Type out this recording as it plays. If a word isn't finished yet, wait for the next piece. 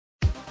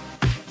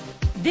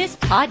This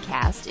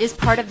podcast is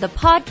part of the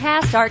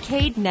Podcast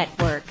Arcade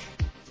Network.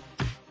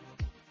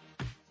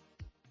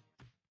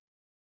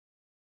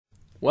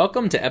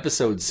 Welcome to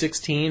episode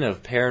 16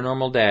 of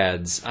Paranormal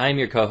Dads. I'm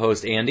your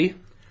co-host, Andy.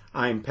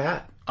 I'm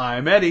Pat.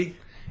 I'm Eddie.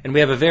 And we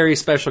have a very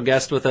special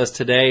guest with us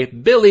today,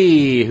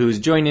 Billy, who's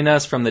joining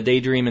us from the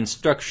Daydream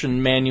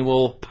Instruction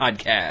Manual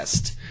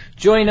podcast.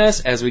 Join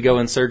us as we go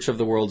in search of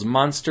the world's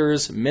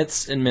monsters,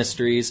 myths, and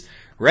mysteries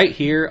right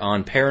here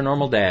on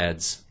Paranormal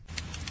Dads.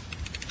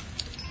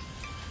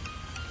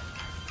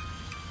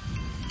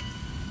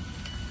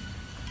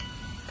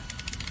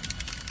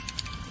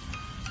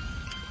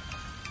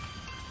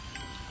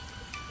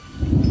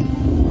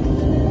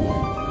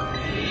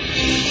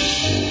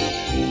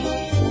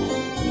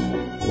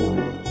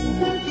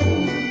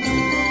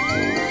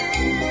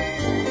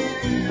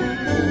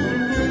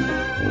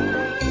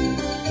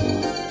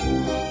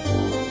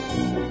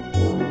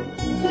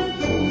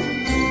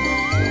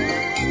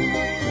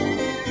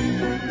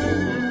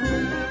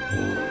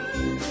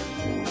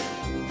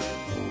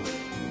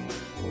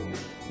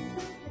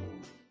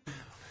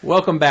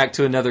 Welcome back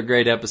to another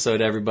great episode,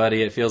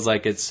 everybody. It feels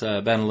like it's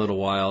been a little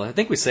while. I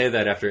think we say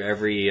that after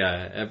every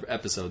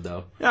episode,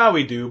 though. Yeah,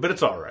 we do, but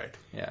it's all right.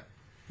 Yeah.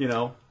 You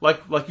know,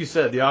 like you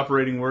said, the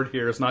operating word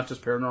here is not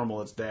just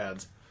paranormal, it's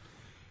dads.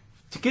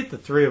 To get the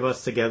three of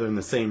us together in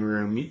the same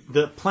room,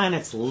 the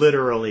planets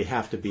literally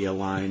have to be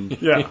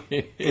aligned Yeah.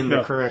 in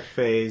the correct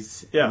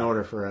phase Yeah. in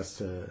order for us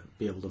to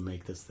be able to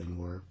make this thing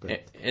work.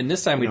 But And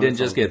this time we know, didn't it's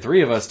just all get good.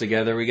 three of us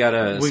together. We got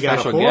a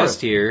special fourth.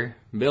 guest here.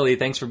 Billy,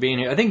 thanks for being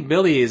here. I think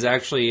Billy is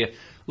actually a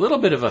little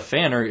bit of a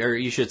fan, or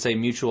you should say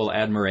mutual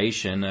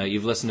admiration.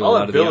 You've listened to a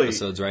lot of the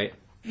episodes, right?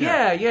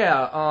 Yeah.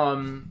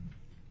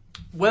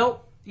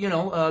 Well,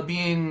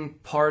 being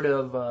part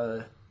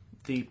of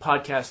the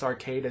Podcast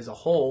Arcade as a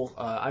whole,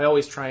 I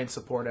always try and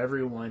support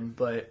everyone,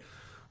 but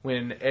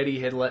when Eddie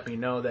had let me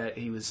know that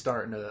he was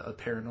starting a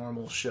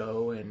paranormal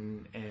show,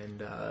 and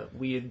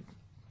we had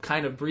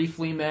kind of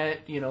briefly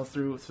met,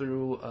 through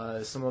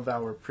some of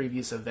our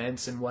previous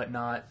events and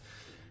whatnot,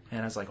 and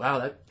I was like,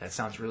 wow, that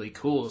sounds really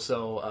cool.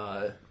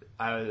 So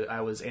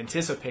I was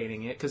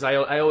anticipating it, because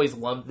I always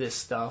loved this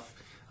stuff.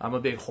 I'm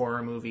a big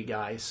horror movie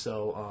guy,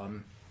 so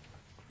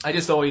I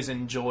just always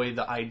enjoy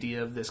the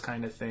idea of this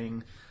kind of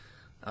thing.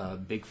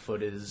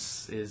 Bigfoot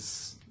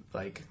is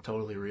like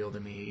totally real to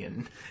me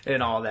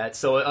and all that.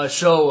 So a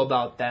show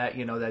about that,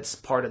 that's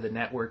part of the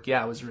network.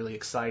 Yeah, I was really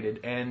excited.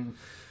 And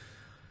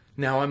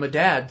now I'm a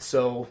dad,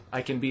 so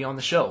I can be on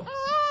the show.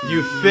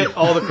 You fit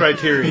all the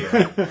criteria.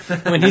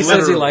 When he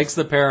says he likes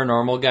the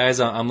paranormal, guys,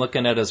 I'm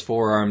looking at his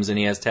forearms, and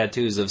he has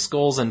tattoos of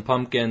skulls and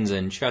pumpkins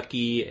and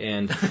Chucky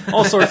and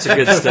all sorts of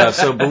good stuff.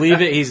 So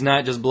believe it, he's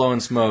not just blowing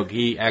smoke.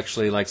 He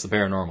actually likes the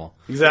paranormal.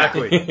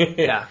 Exactly.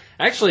 Yeah.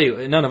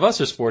 Actually, none of us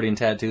are sporting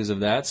tattoos of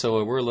that,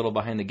 so we're a little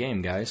behind the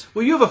game, guys.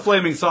 Well, you have a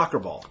flaming soccer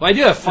ball. Well, I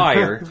do have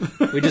fire.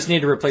 We just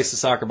need to replace the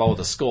soccer ball with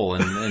a skull,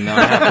 and I'm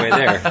halfway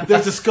there.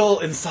 There's a skull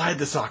inside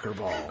the soccer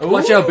ball.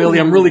 Watch out, Billy.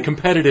 I'm really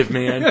competitive,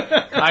 man.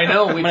 I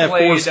know. We gonna have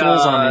played. 4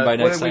 skulls on me by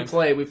next what did we time.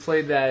 play? We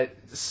played that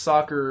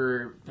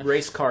soccer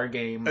race car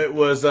game. It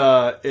was,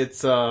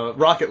 it's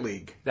Rocket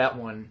League. That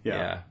one.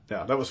 Yeah.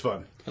 Yeah, that was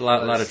fun. A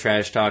lot of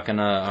trash talking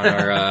on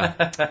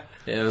our.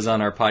 It was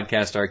on our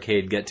Podcast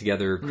Arcade get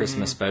together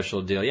Christmas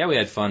special deal. Yeah, we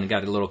had fun.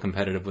 Got a little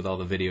competitive with all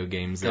the video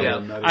games.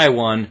 Yeah. I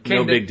won.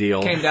 No big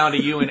deal. Came down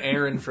to you and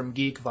Aaron from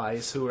Geek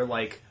Vice, who are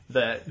like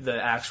the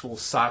actual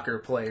soccer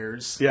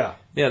players. Yeah.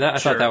 Yeah, I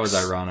thought that was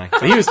Jerks. ironic.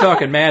 But he was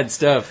talking mad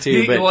stuff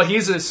too. But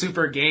He's a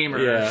super gamer,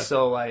 Yeah.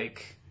 so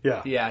like,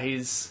 Yeah.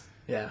 he's.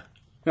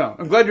 No,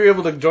 I'm glad you're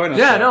able to join us.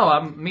 Yeah, though.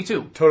 no, me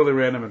too. Totally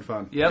random and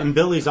fun. Yep. And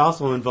Billy's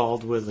also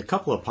involved with a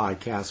couple of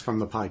podcasts from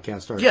the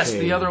Podcast Arcade. Yes,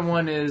 the other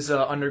one is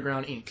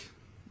Underground Inc.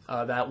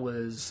 That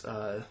was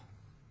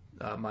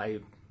my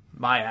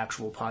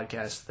actual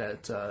podcast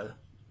that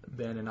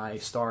Ben and I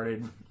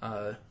started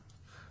a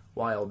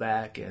while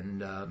back,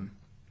 and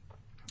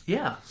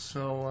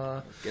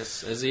so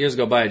guess as the years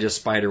go by, it just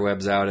spider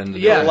webs out into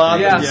yeah,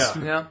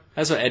 the yeah.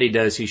 That's what Eddie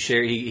does.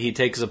 He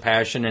takes a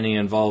passion and he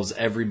involves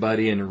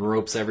everybody and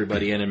ropes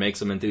everybody in and makes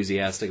them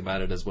enthusiastic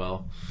about it as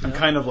well. I'm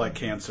kind of like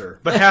cancer,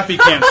 but happy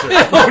cancer.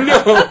 Oh,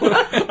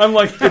 no. I'm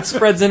like... It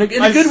spreads in a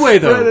good way,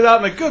 though. Spread it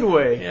out in a good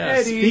way. Yeah.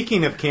 Eddie,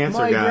 Speaking of cancer,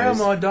 my guys,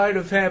 grandma died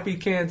of happy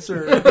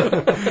cancer.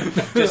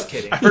 Just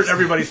kidding. I hurt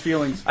everybody's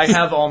feelings. I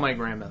have all my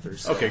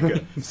grandmothers. So Okay,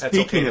 good. that's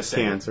speaking okay to of say.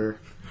 cancer,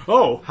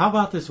 Oh. how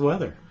about this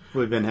weather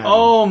we've been having?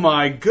 Oh,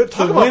 my good...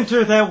 the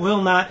winter that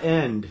will not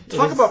end.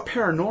 Talk about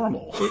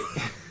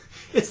paranormal.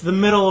 It's the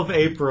middle of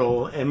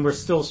April, and we're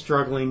still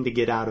struggling to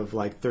get out of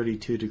like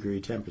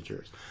 32-degree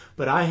temperatures.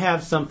 But I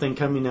have something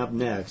coming up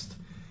next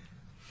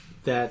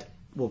that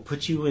will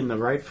put you in the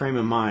right frame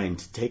of mind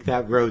to take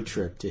that road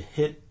trip, to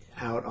hit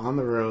out on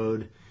the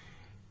road,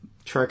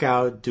 trek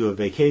out, do a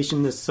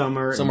vacation this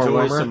summer, Somewhere enjoy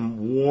warmer?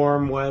 some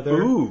warm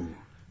weather. Ooh.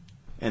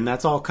 And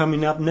that's all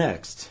coming up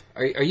next.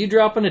 Are you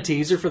dropping a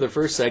teaser for the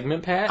first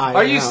segment, Pat?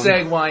 Are you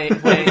segueing?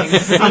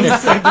 I'm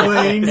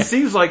segueing. It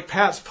seems like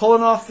Pat's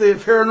pulling off the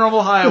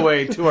paranormal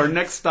highway to our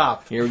next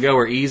stop. Here we go.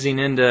 We're easing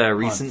into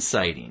recent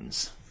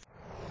sightings.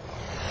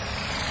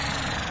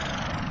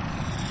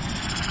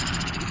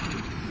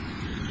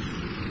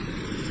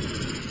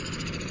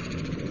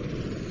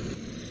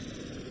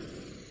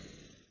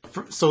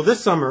 So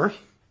this summer,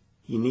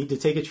 you need to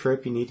take a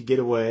trip. You need to get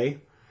away.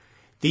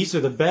 These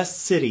are the best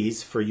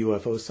cities for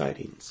UFO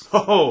sightings.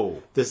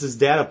 Oh, This is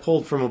data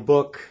pulled from a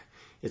book.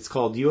 It's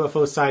called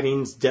UFO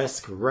Sightings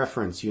Desk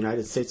Reference,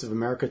 United States of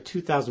America,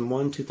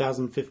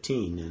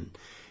 2001-2015. And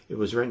it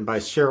was written by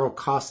Cheryl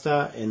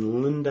Costa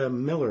and Linda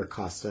Miller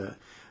Costa.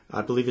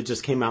 I believe it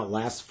just came out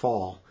last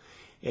fall.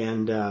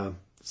 And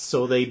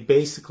so they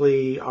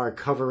basically are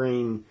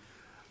covering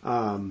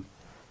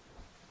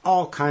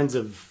all kinds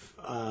of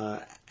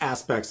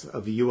aspects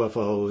of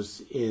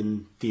UFOs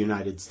in the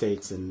United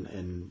States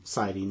and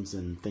sightings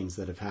and things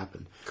that have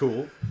happened.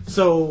 cool.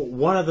 So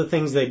one of the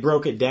things they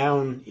broke it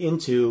down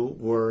into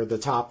were the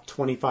top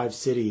 25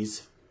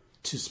 cities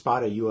to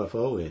spot a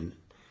UFO in.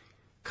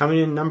 Coming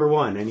in number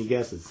 1, any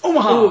guesses?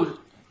 Omaha. Ooh,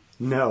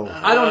 No.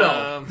 I don't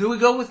know. Do we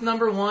go with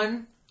number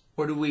 1,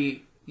 or do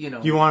we,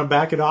 You want to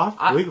back it off?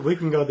 We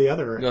can go the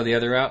other way. Go the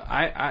other route.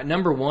 I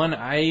number 1,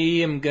 I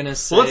am gonna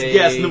say. Well, let's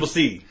guess and then we'll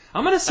see.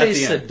 I'm gonna say at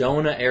the end.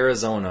 Sedona,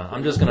 Arizona.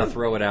 I'm just gonna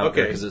throw it out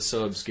there Okay. because it's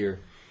so obscure.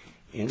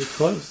 And it's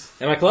close.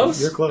 Am I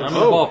close? You're close. I'm in the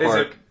Oh,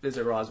 ballpark. is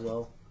it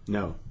Roswell?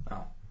 No.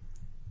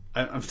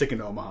 I'm sticking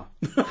to Omaha.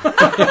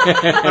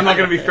 I'm not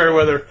going to be fair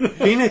weather.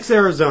 Phoenix,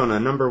 Arizona,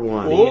 number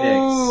 1.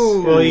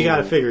 Ooh. Well, you got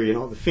to figure,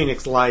 the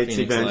Phoenix Lights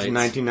Phoenix event in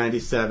Lights.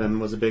 1997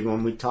 was a big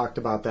one. We talked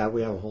about that.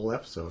 We have a whole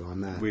episode on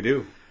that. We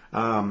do.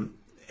 And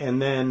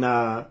then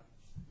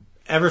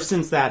ever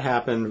since that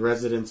happened,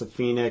 residents of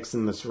Phoenix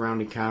and the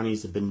surrounding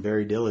counties have been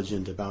very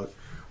diligent about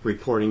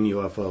reporting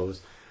UFOs.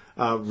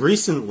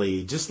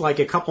 Recently, just like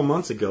a couple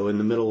months ago in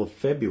the middle of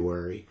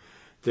February,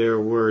 there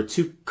were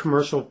 2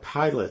 commercial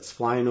pilots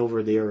flying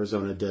over the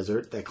Arizona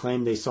desert that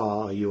claimed they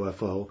saw a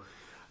UFO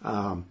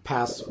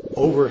pass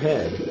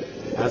overhead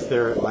as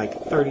they're at like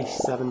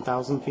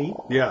 37,000 feet.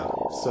 Yeah.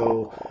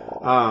 So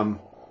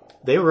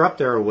they were up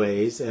there a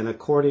ways, and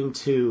according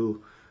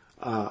to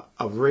a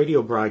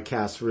radio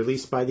broadcast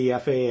released by the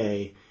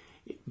FAA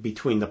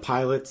between the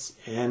pilots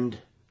and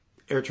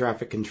air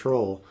traffic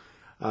control,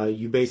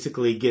 you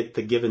basically get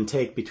the give and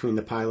take between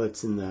the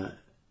pilots and the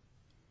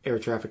air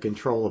traffic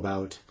control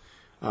about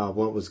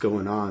what was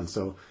going on.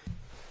 So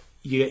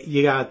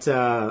you got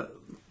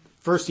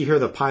first you hear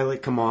the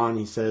pilot come on.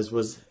 He says,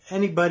 "Was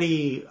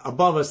anybody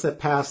above us that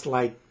passed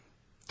like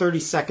 30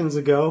 seconds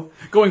ago?"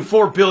 Going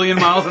 4 billion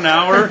miles an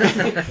hour.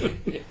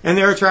 And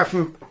the air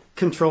traffic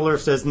controller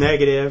says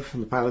negative,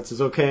 and the pilot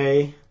says,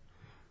 "Okay,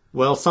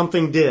 well,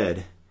 something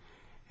did."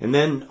 And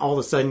then all of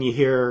a sudden you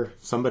hear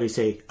somebody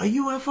say, "A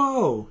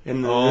UFO!"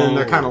 And then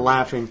they're kind of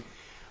laughing.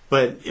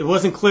 But it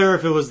wasn't clear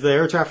if it was the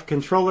air traffic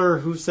controller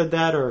who said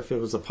that or if it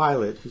was a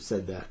pilot who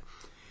said that.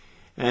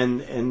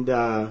 And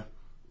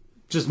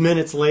just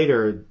minutes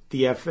later,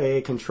 the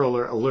FAA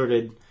controller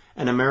alerted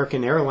an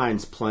American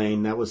Airlines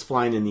plane that was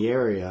flying in the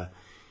area.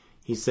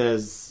 He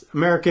says,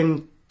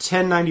 "American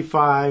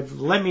 1095,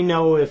 let me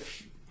know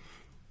if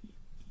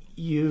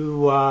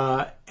you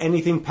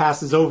anything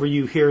passes over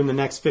you here in the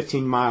next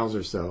 15 miles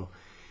or so."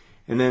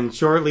 And then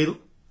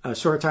a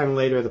short time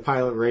later, the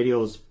pilot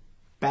radios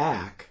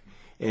back,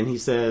 and he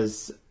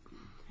says,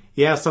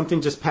 "Yeah,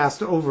 something just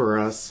passed over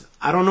us.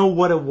 I don't know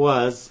what it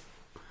was,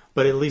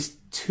 but at least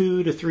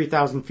 2,000 to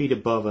 3,000 feet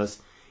above us.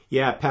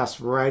 Yeah, it passed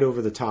right over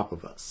the top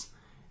of us."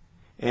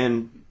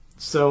 And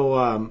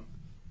so,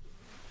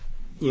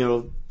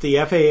 the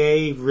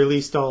FAA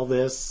released all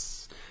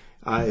this.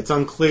 It's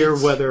unclear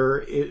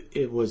whether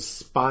it was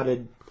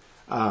spotted,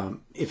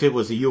 if it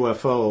was a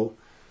UFO.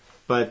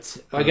 But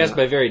I guess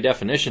by very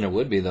definition it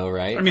would be, though,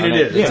 right? I mean, it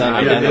is. It's Yeah,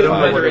 I don't know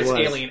unidentified. whether it it's was.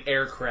 alien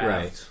aircraft.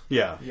 Right.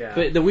 Yeah. Yeah.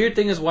 But the weird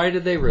thing is, why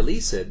did they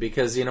release it?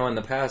 Because, in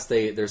the past,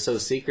 they're so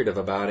secretive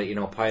about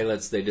it.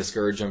 Pilots, they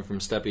discourage them from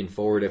stepping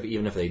forward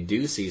even if they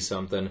do see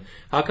something.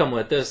 How come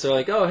with this, they're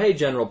like, "Oh, hey,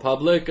 general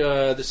public,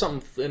 there's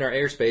something in our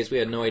airspace. We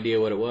had no idea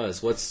what it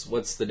was."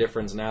 What's the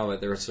difference now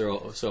that they're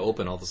so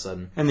open all of a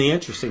sudden? And the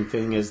interesting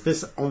thing is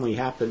this only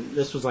happened,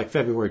 this was like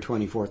February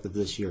 24th of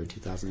this year,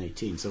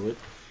 2018. So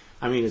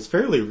it's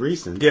fairly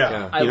recent.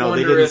 Yeah. I They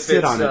wonder didn't if sit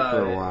it's on it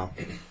for a while.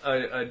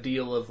 a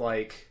deal of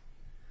like,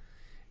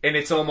 and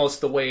it's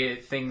almost the way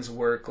things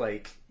work,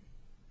 like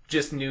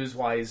just news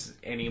wise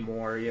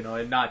anymore,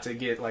 and not to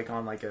get like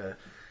on like a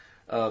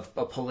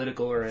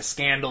political or a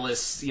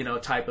scandalous,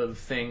 type of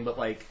thing, but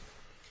like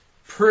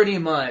pretty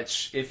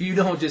much if you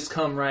don't just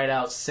come right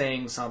out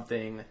saying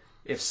something,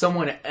 if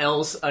someone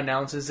else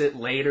announces it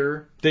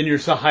later, Then you're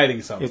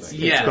hiding something. It's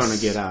yes, going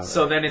to get out.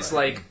 So then it's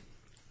like,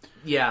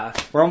 yeah,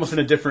 We're almost in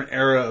a different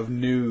era of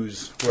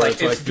news. Where like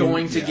it's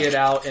going to yeah. get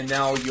out, and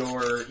now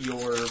you're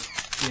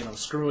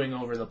screwing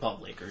over the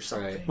public or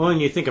something. Right. Well,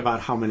 and you think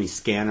about how many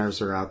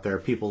scanners are out there,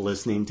 people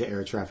listening to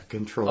air traffic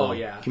control, Oh,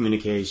 yeah.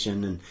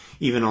 communication, and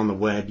even on the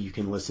web you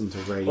can listen to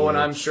radio. Well, and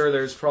I'm sure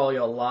there's probably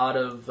a lot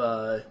of,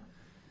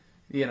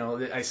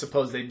 I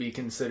suppose they'd be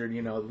considered,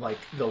 like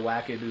the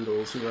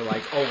wackadoodles who are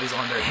like always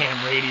on their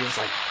ham radios,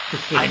 like,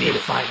 I need to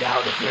find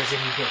out if there's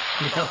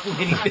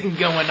anything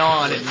going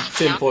on. And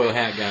Tinfoil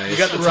hat guys. You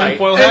got the Right.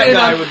 tinfoil hat And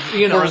guy I'm- with,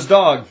 you know, for his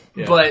dog.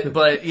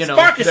 But you know,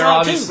 Sparkus they're on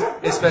obviously,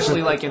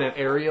 especially like in an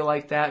area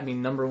like that. I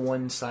mean, number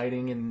one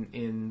sighting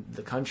in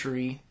the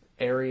country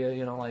area.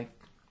 You know, like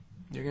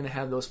you're gonna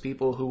have those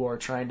people who are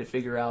trying to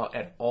figure out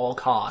at all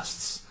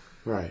costs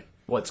Right.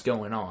 what's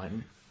going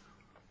on.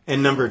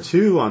 And number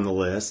 2 on the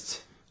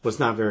list was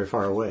not very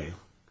far away.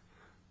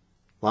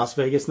 Las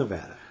Vegas,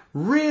 Nevada.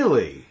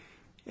 Really?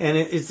 And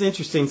it's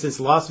interesting since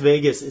Las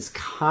Vegas is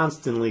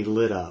constantly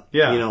lit up.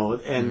 Yeah. You know,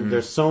 and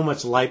there's so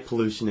much light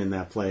pollution in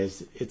that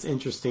place. It's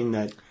interesting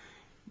that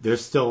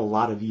there's still a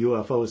lot of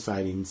UFO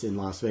sightings in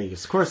Las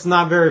Vegas. Of course,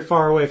 not very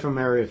far away from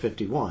Area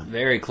 51.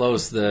 Very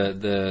close.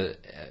 The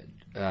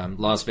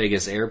Las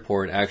Vegas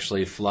airport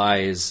actually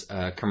flies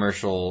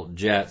commercial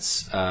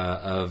jets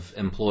of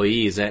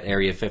employees at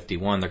Area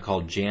 51. They're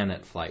called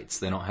Janet flights.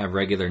 They don't have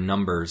regular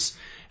numbers.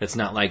 It's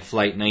not like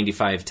Flight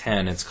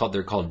 9510.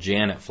 They're called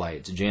Janet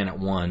flights. Janet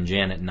 1,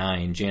 Janet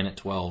 9, Janet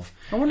 12.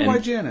 I wonder why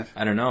Janet.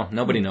 I don't know.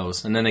 Nobody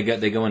knows. And then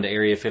they go into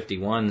Area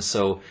 51.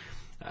 So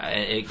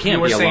it can't You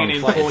were be a long saying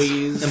flight.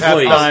 employees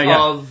Employees.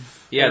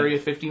 of Area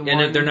 51.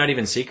 And they're not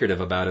even secretive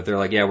about it. They're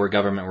like, yeah, we're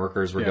government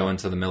workers. We're Yeah. going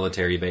to the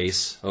military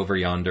base over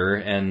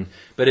yonder.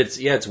 But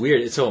it's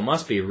weird. So it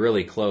must be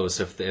really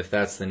close if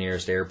that's the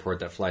nearest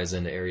airport that flies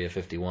into Area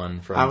 51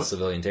 from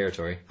civilian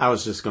territory. I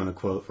was just going to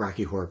quote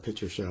Rocky Horror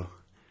Picture Show.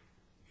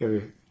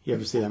 You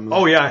ever see that movie?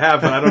 Oh, yeah, I have,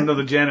 but I don't know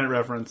the Janet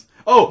reference.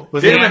 Oh,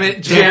 damn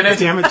it, Janet.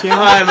 Damn it, Janet.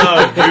 I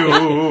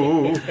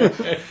love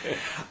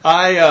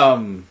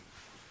you.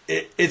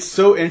 It's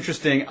so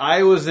interesting. I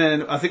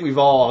think we've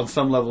all on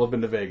some level have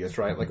been to Vegas,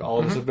 right? Like all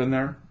of us have been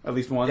there at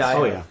least once. Yeah,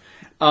 Oh,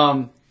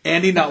 yeah.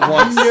 Andy, not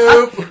once.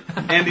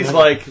 Nope. Andy's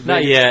like,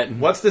 Not yet.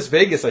 What's this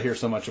Vegas I hear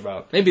so much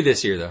about? Maybe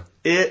this year, though.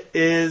 It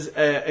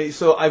is,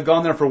 so I've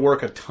gone there for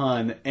work a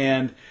ton,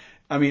 and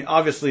I mean,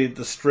 obviously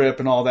the Strip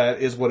and all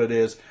that is what it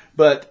is,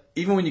 but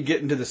even when you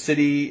get into the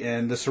city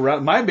and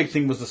my big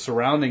thing was the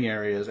surrounding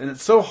areas, and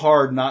it's so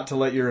hard not to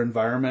let your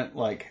environment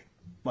like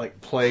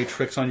play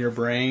tricks on your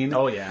brain.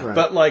 Oh, yeah. Right.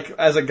 But like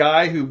as a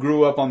guy who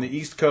grew up on the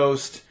East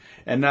Coast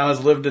and now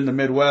has lived in the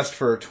Midwest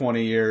for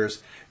 20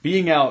 years,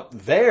 being out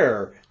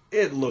there,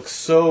 it looks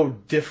so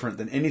different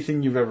than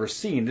anything you've ever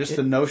seen. Just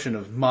the notion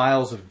of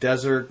miles of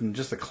desert and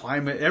just the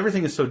climate,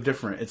 everything is so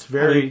different. It's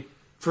very...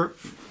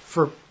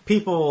 For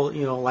people,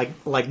 you know,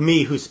 like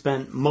me who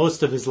spent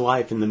most of his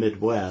life in the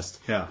Midwest,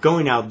 Yeah.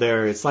 going out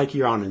there, it's like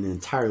you're on an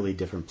entirely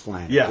different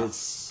planet. Yeah. It's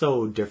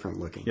so different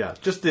looking. Yeah,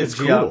 just the It's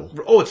cool.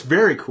 Oh, it's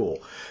very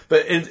cool,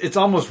 but it's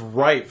almost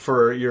right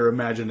for your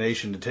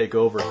imagination to take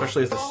over,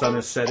 especially as the sun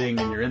is setting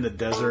and you're in the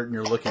desert and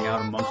you're looking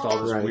out amongst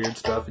all this Right. weird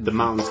stuff. And The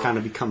mountains kind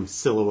of become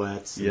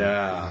silhouettes.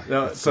 yeah.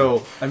 No,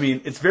 so I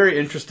mean, it's very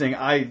interesting.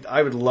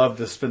 I would love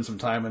to spend some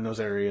time in those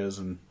areas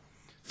and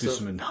do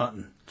some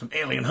hunting, some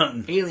alien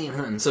hunting. Alien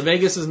hunting. So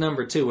Vegas is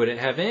number 2. Would it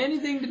have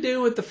anything to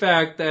do with the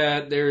fact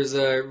that there's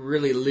a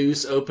really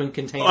loose, open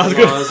containment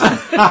laws?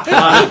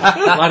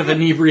 a lot of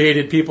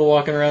inebriated people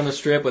walking around the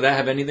Strip. Would that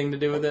have anything to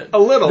do with it? A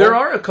little. There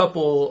are a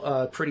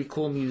couple pretty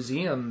cool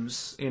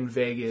museums in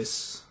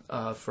Vegas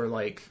for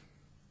like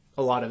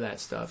a lot of that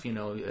stuff, you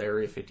know,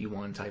 Area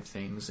 51 type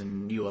things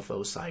and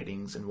UFO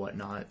sightings and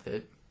whatnot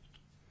that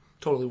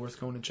totally worth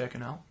going and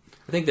checking out.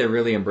 I think they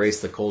really embrace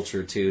the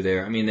culture too.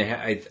 There, I mean,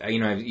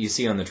 you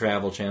see on the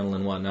Travel Channel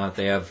and whatnot,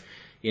 they have,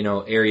 you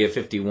know, Area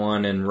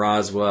 51 and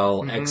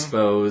Roswell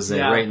expos and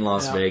Yeah, right in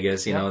Las yeah,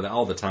 Vegas, you yeah. know,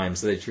 all the time.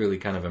 So they truly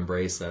kind of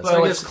embrace that. Well,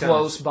 so I it's guess kind of-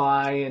 close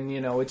by and,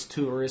 you know, it's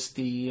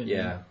touristy. And,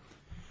 Yeah.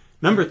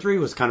 Number 3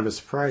 was kind of a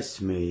surprise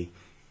to me.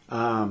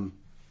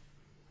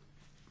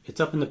 It's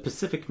up in the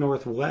Pacific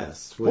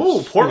Northwest. Which,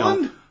 Oh,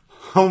 Portland? you know,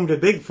 home to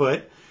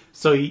Bigfoot.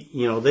 So,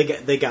 you know, they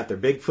got their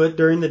Bigfoot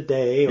during the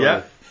day or,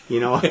 Yeah. you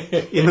know,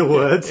 in the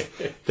woods.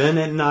 Then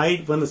at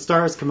night, when the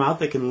stars come out,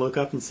 they can look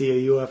up and see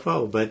a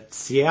UFO. But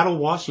Seattle,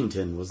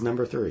 Washington was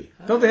number 3.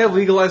 Don't they have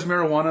legalized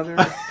marijuana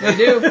there? They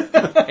do.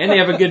 And they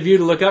have a good view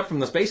to look up from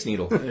the Space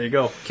Needle. There you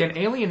go. Can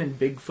Alien and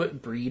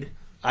Bigfoot breed?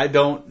 I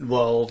don't.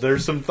 Well,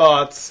 there's some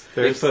thoughts.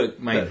 Bigfoot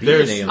might be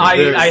there's- an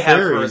alien. I have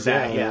heard theories,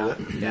 that, yeah.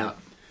 yeah.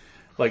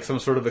 Like some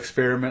sort of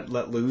experiment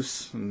let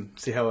loose and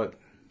see how it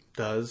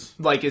does.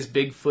 Like, is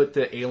Bigfoot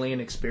the alien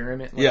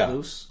experiment let Yeah.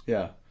 loose?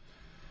 Yeah.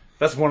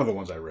 That's one of the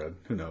ones I read.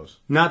 Who knows?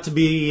 Not to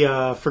be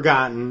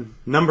forgotten,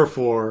 number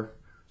 4,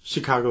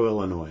 Chicago,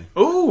 Illinois.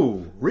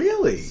 Oh,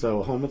 really?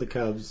 So home of the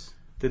Cubs.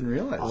 Didn't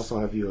realize. Also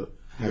have has UFO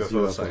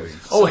UFOs.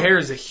 sightings. O'Hare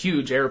is a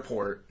huge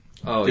airport.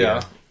 Oh,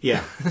 Yeah.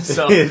 yeah. Yeah.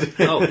 So,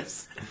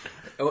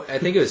 Oh, I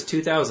think it was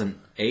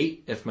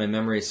 2008, if my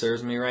memory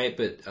serves me right.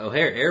 But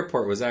O'Hare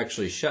Airport was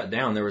actually shut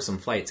down. There were some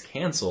flights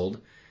canceled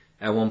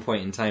at one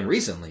point in time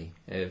recently,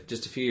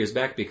 just a few years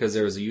back, because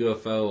there was a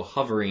UFO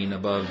hovering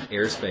above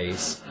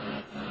airspace.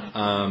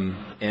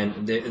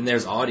 And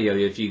there's audio.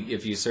 If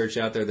you search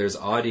out there, there's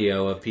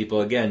audio of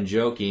people again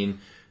joking.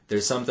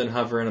 There's something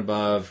hovering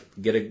above.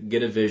 Get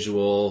a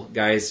visual,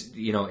 guys.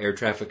 You know, air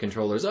traffic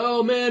controllers.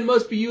 Oh man,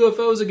 must be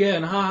UFOs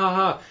again! Ha ha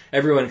ha!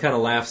 Everyone kind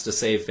of laughs to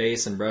save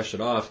face and brush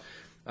it off.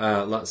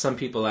 Some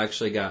people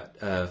actually got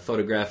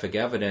photographic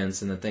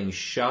evidence, and the thing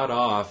shot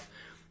off,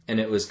 and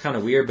it was kind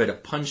of weird, but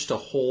it punched a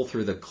hole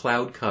through the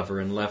cloud cover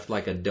and left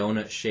like a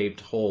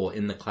donut-shaped hole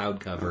in the cloud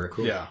cover.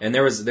 cool. Yeah. And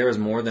there was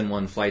more than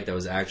one flight that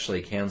was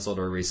actually canceled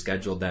or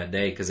rescheduled that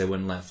day because they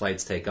wouldn't let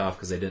flights take off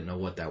because they didn't know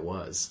what that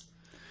was.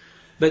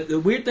 But the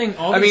weird thing,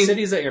 all these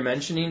cities that you're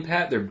mentioning,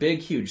 Pat, they're big,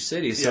 huge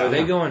cities. So are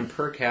they going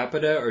per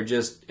capita or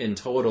just in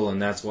total,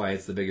 and that's why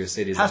it's the bigger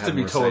cities? Has that to have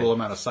be more total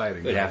amount of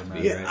sightings. It'd have to be,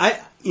 Yeah, right?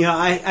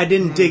 I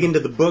didn't dig into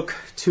the book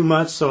too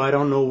much, so I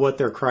don't know what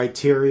their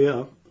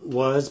criteria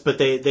was, but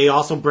they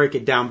also break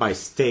it down by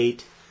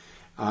state,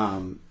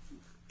 but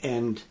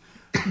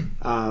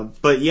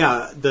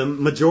yeah, the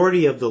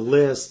majority of the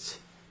list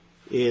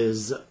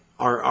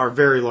are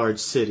very large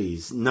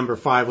cities. Number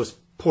 5 was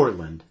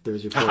Portland.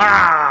 There's your Portland.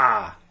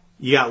 Ah!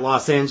 You got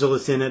Los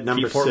Angeles in it.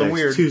 Number Keep Portland 6,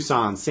 weird.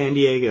 Tucson, San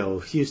Diego,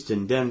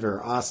 Houston,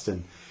 Denver,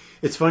 Austin.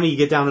 It's funny, you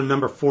get down to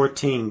number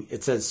 14,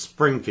 it says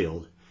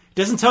Springfield. It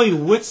doesn't tell you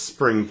which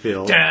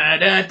Springfield. Well,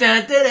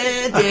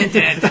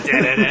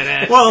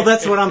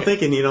 that's what I'm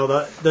thinking. You know,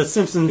 the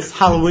Simpsons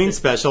Halloween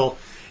special.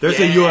 There's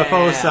a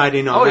UFO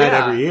sighting on that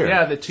every year.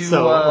 Yeah, the two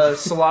So-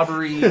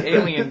 slobbery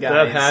alien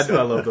guys.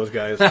 I love those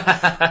guys.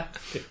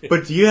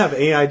 But do you have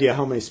any idea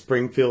how many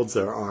Springfields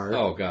there are?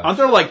 Oh, God. Aren't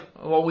there like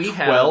Well, we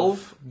have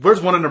 12? There's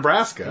one in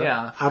Nebraska.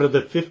 Yeah. Out of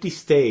the 50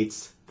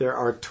 states, there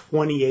are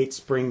 28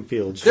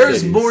 Springfields. There's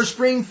cities. more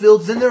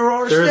Springfields than there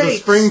are There's states.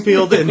 a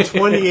Springfield in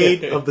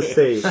 28 of the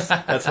states.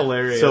 That's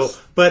hilarious. So,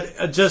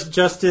 but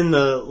just in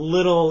the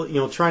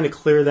little, trying to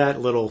clear that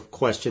little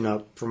question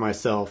up for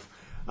myself,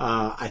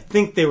 I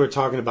think they were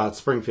talking about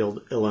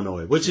Springfield,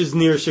 Illinois, which is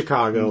near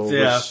Chicago,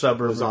 Yeah, which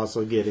suburb. was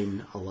also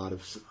getting a lot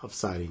of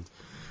sightings.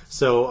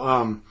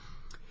 So,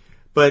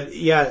 but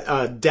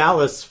yeah,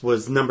 Dallas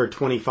was number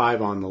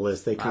 25 on the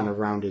list. They kind of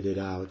rounded it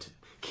out.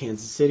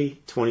 Kansas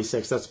City,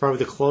 26. That's probably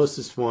the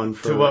closest one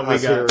for To what we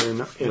us got. here in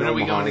When are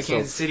we Omaha. going to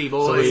Kansas City,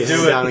 So we boys?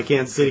 head down to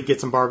Kansas City,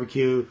 get some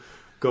barbecue,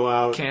 go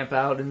out, Camp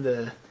out in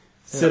the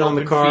sit on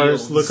the open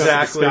cars, fields. look up at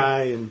the Exactly.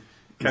 sky, and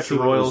catch see a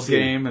what we Royals see.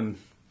 game and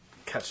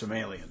catch some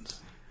aliens.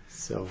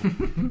 So,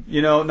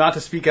 Not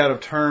to speak out of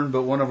turn,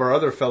 but one of our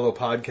other fellow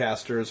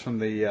podcasters from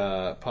the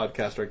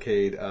Podcast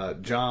Arcade,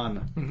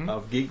 John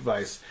of Geek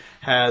Vice,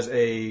 has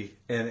a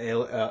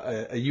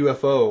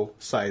UFO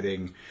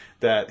sighting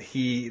that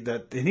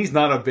and he's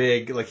not a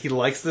big, like, he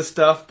likes this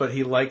stuff, but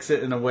he likes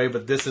it in a way,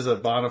 but this is a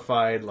bona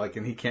fide, like,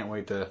 and he can't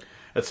wait to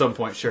at some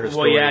point share his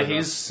Well, story. yeah, with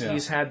us.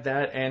 he's had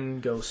that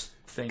and ghost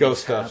things.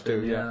 Ghost stuff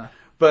happen, too, yeah.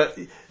 But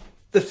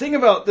the thing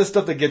about this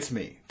stuff that gets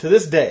me to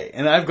this day,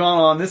 and I've gone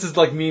on, this is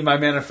like me, my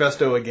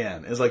manifesto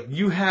again, is like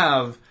you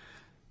have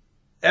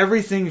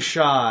everything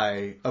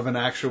shy of an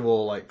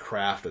actual like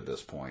craft at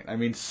this point. I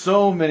mean,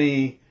 so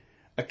many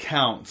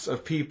accounts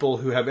of people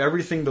who have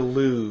everything to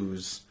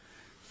lose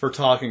for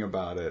talking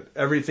about it,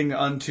 everything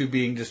unto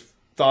being just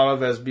thought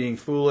of as being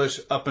foolish,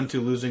 up into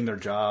losing their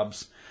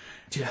jobs.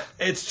 Yeah.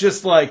 It's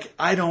just like,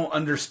 I don't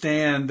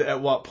understand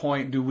at what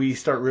point do we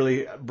start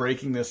really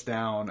breaking this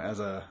down as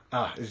it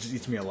just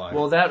eats me alive.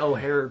 Well, that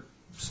O'Hare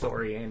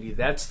story, Andy,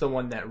 that's the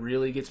one that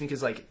really gets me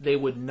because, like, they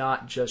would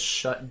not just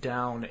shut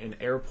down an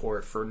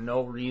airport for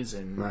no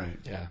reason. right.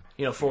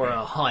 Yeah. For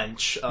a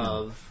hunch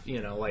of,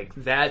 like,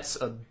 that's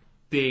a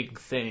big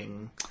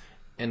thing.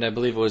 And I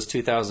believe it was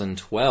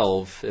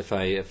 2012, if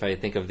I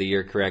think of the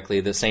year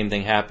correctly. The same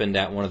thing happened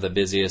at one of the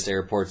busiest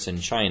airports in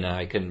China.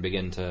 I couldn't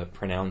begin to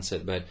pronounce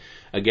it, but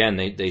again,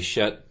 they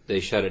shut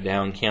it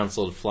down,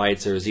 canceled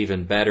flights. There was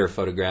even better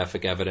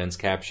photographic evidence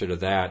captured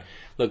of that.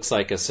 Looks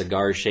like a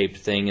cigar-shaped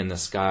thing in the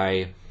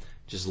sky,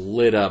 just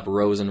lit up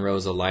rows and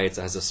rows of lights.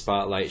 It has a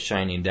spotlight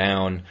shining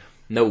down.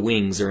 No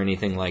wings or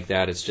anything like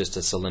that. It's just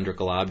a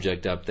cylindrical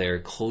object up there.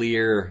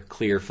 Clear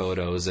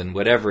photos, and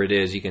whatever it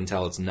is, you can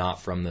tell it's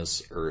not from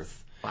this Earth.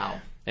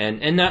 Wow.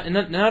 And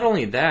not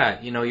only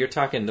that, you're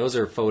talking, those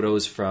are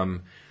photos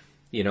from,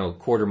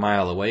 quarter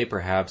mile away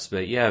perhaps,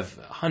 but you have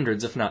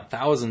hundreds, if not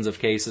thousands of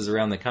cases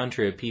around the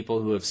country of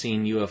people who have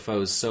seen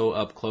UFOs so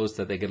up close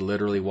that they could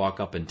literally walk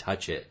up and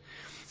touch it.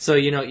 So,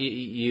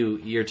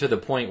 you're to the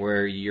point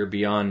where you're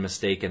beyond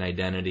mistaken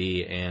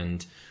identity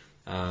and,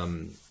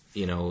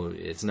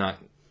 it's not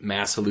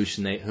mass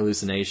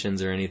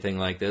hallucinations or anything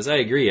like this. I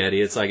agree, Eddie.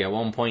 It's like at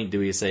one point do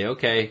we say,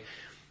 okay,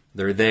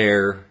 they're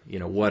there,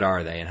 what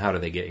are they and how do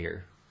they get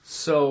here?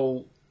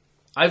 So,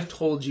 I've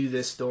told you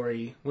this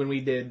story when we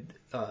did,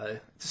 the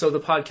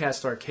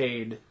Podcast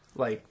Arcade,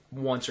 like,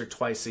 once or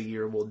twice a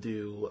year we'll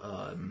do,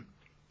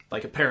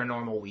 like, a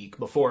paranormal week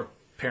before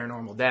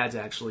Paranormal Dads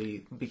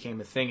actually became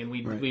a thing, and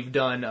we've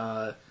done,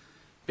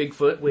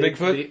 Bigfoot and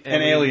we've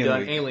Alien done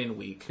Week. Alien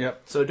Week.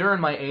 Yep. So during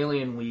my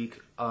Alien Week,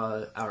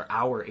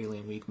 our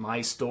Alien Week,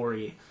 my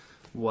story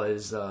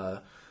was,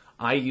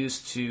 I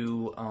used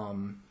to,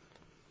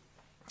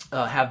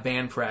 have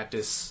band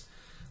practice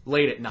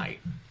late at night,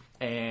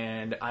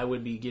 and I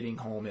would be getting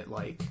home at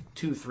like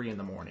 2-3 in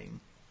the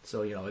morning.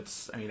 So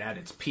at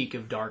its peak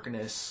of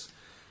darkness,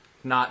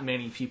 not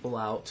many people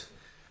out,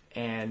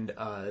 And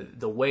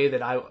the way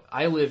that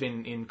I live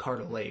in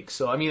Carter Lake,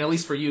 so I mean, at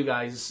least for you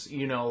guys,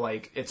 you know,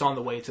 like it's on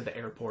the way to the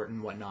airport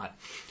and whatnot.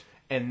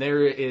 And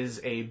there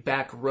is a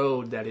back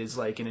road that is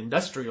like an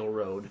industrial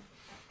road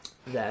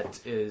that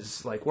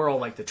is like where all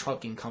like the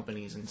trucking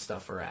companies and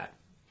stuff are at.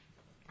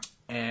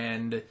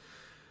 And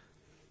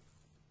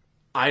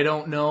I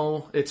don't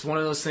know. It's one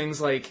of those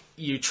things like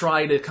you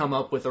try to come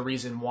up with a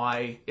reason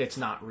why it's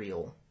not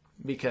real,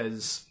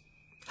 because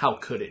how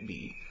could it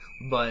be?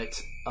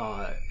 But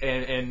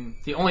and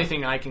the only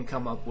thing I can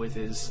come up with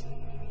is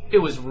it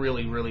was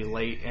really, really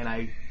late, and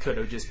I could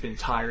have just been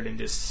tired and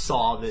just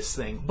saw this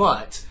thing.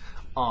 But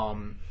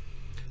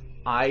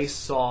I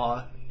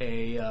saw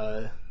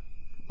a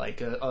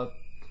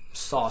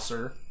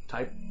saucer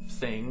type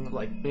thing,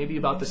 like maybe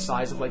about the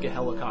size of like a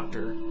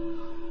helicopter,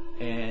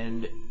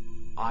 and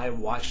I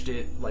watched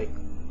it like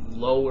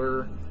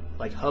lower,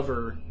 like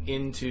hover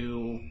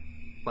into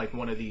like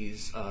one of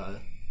these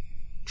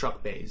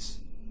truck bays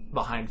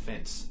behind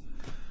fence.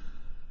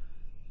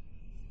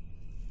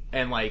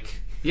 And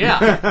like, yeah,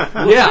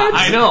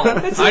 I know.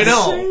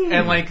 insane.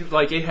 And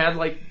like it had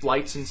like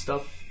lights and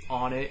stuff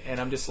on it, and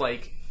I'm just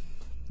like,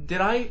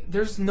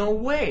 there's no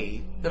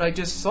way that I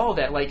just saw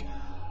that. Like,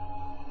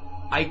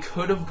 I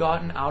could have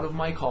gotten out of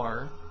my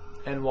car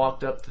and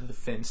walked up to the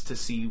fence to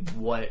see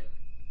what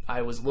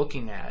I was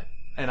looking at,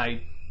 and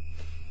I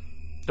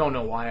don't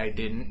know why I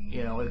didn't.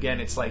 You know, again,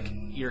 it's like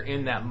you're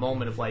in that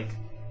moment of like,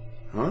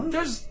 Huh?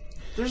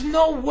 there's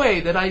no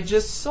way that I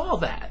just saw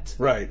that.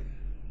 Right.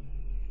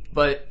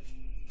 But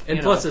And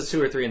you plus, know, it's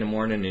 2 or 3 in the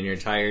morning, and you're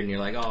tired, and you're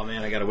like, "Oh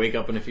man, I got to wake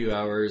up in a few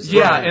hours."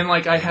 yeah, Right. and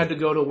like I had to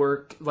go to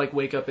work, like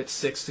wake up at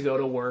 6 to go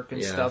to work and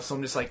Yeah. stuff. So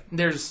I'm just like, I'm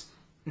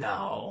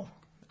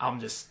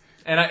just,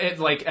 and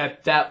like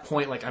at that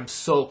point, like I'm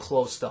so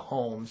close to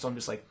home, so I'm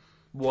just like,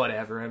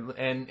 whatever.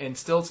 And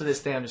still to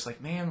this day, I'm just like,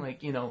 man,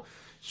 like, you know,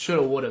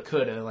 shoulda, woulda,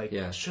 coulda. Like,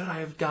 Yeah. should I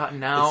have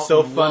gotten out? It's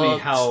so and funny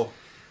looked? how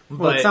Well,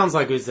 But- it sounds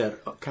like it was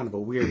kind of a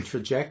weird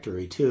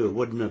trajectory too. It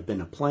wouldn't have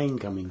been a plane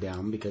coming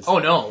down because Oh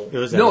no, it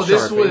was at no. a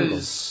This sharp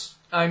was,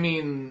 I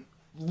mean,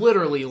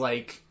 literally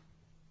like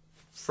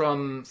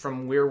from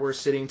where we're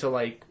sitting to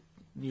like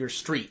your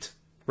street.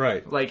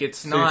 right. Like it's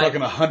So not. you're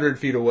talking 100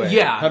 feet away.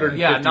 Yeah, 150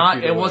 yeah. Not.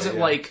 feet It away, wasn't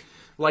yeah.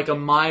 like a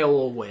mile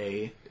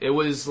away. It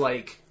was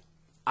like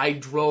I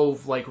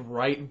drove like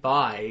right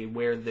by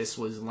where this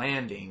was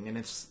landing, and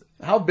it's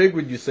How big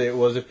would you say it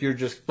was if you're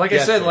just like I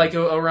said, guessing? like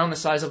around the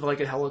size of like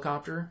a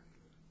helicopter.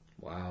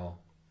 Wow.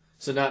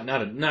 So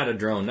not a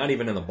drone, not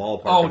even in the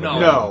ballpark. Oh of a no,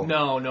 drone.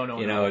 no.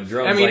 You know, a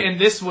drone. I mean, like, and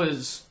this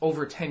was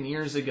over 10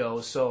 years ago,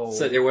 so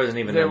so there wasn't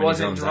even there that many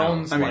wasn't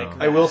drones. drones out. I mean, like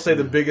I will say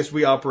the biggest,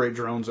 we operate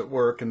drones at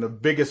work, and the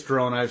biggest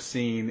drone I've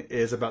seen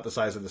is about the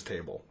size of this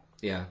table.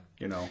 Yeah,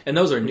 You know, and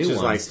those are which new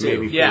is ones like too.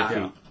 maybe 4 Yeah.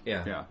 feet.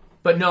 Yeah. yeah.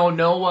 but no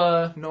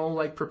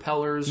like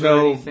propellers or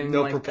No, anything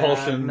no like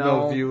propulsion, that.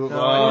 no view of- no.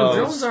 Oh.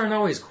 Drones aren't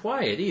always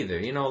quiet either.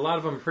 You know, a lot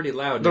of them are pretty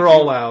loud. They're If all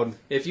you- loud.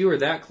 If you were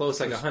that close,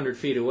 like 100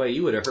 feet away,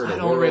 you would have heard I a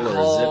don't whirl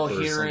recall or a zip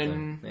or hearing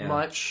something. Yeah.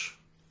 much.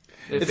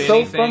 If It's so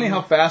anything. funny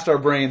how fast our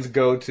brains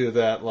go to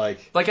that. Like,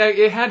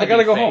 it had to I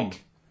gotta be go fake. home.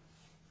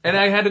 And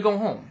I had to go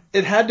home.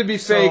 it had to be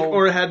fake So-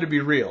 or it had to be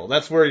real.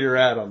 That's where you're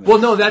at on this. Well,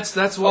 no, that's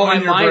what Oh, my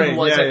in your mind brain.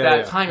 was Yeah, at yeah, that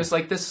yeah. time. It's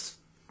like this.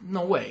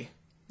 No way.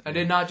 I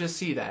did not just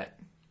see that.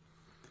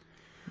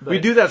 But We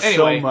do that so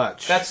anyway,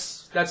 much.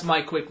 That's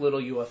my quick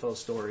little UFO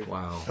story.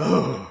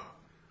 Wow.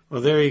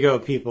 Well, there you go,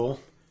 people.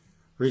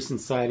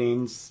 Recent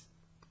sightings.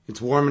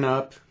 It's warming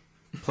up.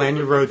 Plan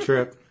your road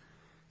trip.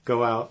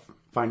 Go out.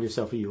 Find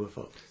yourself a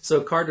UFO.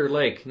 So Carter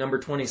Lake, number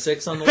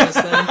 26 on the list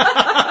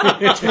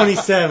then?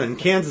 27.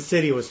 Kansas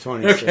City was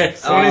 26. Okay.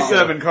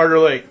 27, Carter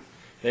Lake.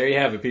 There you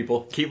have it,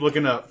 people. Keep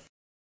looking up.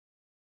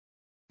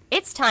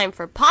 It's time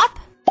for pop,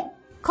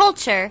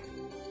 culture,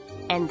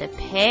 and the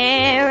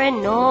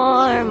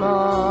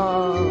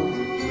paranormal.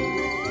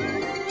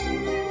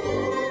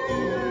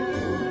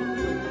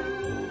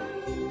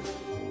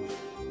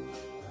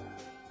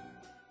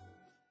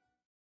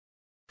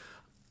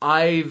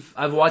 I've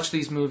watched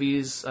these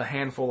movies a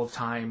handful of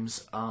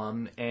times,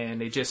 and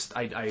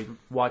I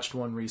watched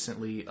one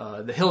recently.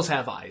 The Hills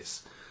Have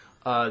Eyes.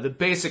 The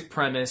basic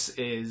premise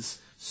is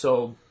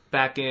so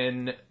back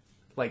in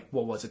like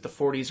what was it, the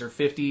 40s or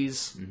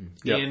 50s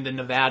Yep. in the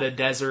Nevada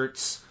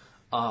deserts,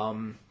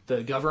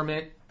 the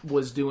government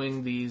was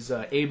doing these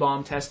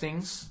A-bomb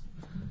testings,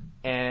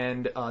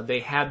 and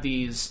they had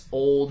these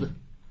old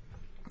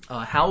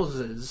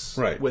houses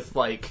Right. with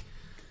like.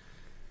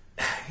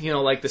 You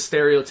know, like the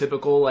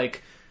stereotypical,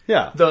 like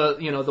Yeah. the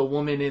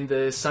woman in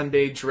the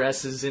Sunday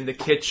dress is in the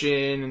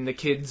kitchen, and the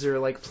kids are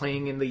like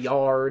playing in the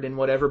yard and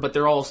whatever. But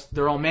they're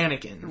all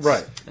mannequins,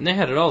 Right. And they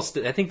had it all.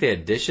 I think they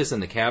had dishes in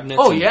the cabinets.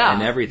 Oh and, yeah,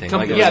 and everything. Com-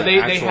 Like it yeah, was an they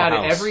actual had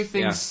house.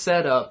 everything Yeah.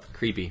 set up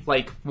Creepy.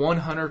 like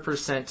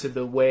 100% to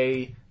the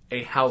way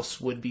a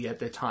house would be at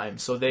the time,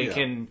 so they Yeah.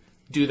 can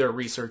do their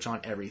research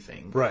on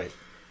everything, Right.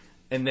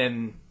 and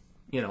then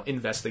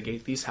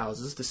investigate these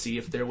houses to see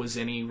if there was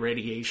any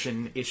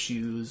radiation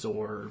issues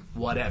or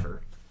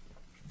whatever.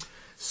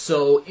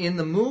 So in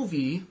the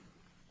movie,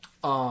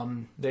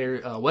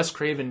 Wes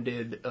Craven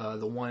did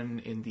the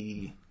one in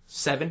the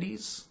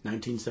 70s.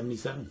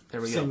 1977.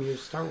 There we go. Same year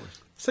as Star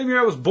Wars. Same year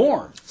I was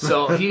born.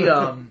 So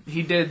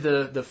he did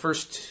the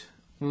first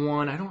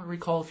one. I don't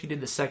recall if he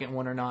did the second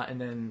one or not. And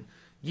then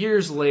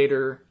years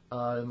later,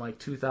 in like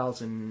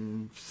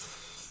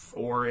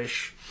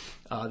 2004-ish,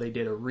 they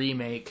did a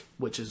remake,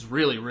 which is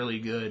really, really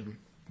good.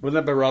 Wasn't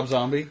that by Rob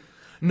Zombie?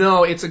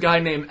 No, it's a guy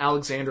named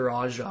Alexander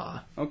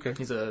Aja. Okay.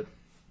 He's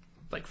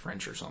like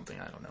French or something.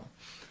 I don't know.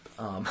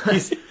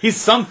 He's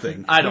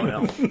something. I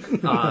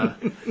don't know.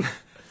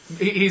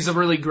 He's a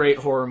really great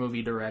horror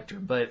movie director,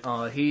 but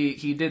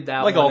he did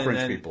that Like one, all and French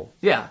then- people.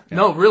 Yeah.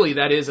 No, really,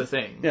 that is a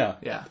thing. Yeah.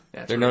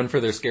 They're known for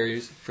their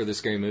scary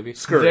movies.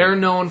 Scurry. They're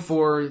known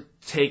for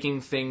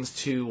taking things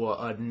to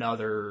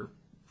another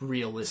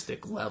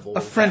realistic level,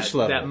 French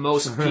level that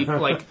most people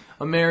like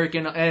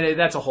American, and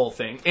that's a whole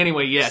thing.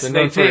 Anyway, yes, They're they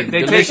known for take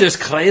delicious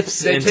clips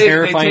they and take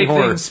terrifying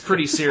horror. things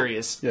pretty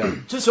serious. Yeah.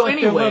 Just So like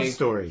their anyway- love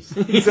stories.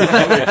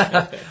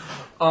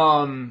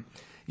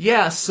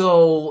 Yeah,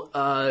 so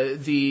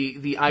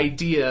the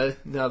idea,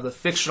 now the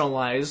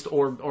fictionalized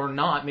or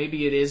not,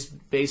 maybe it is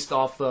based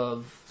off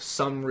of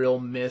some real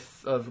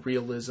myth of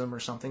realism or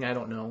something, I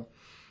don't know.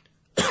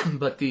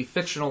 But the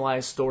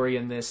fictionalized story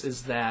in this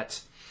is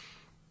that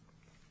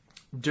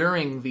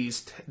during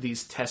these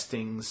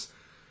testings,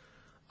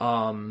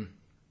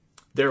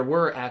 there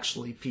were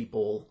actually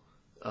people,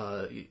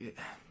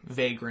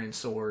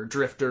 vagrants or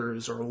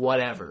drifters or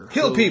whatever.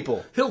 Hill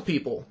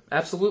people,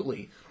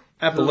 absolutely.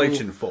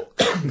 Appalachian folk.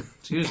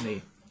 Excuse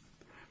me.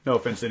 No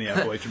offense to any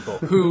Appalachian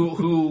folk.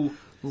 who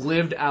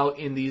lived out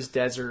in these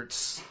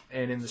deserts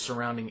and in the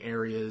surrounding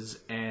areas,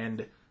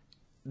 and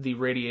the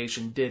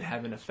radiation did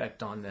have an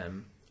effect on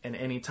them. And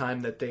any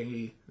time that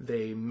they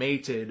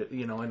mated,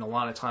 and a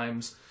lot of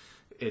times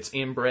it's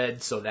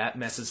inbred, so that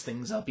messes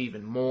things up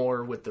even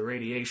more with the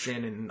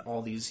radiation. And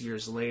all these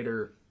years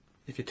later,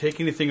 If you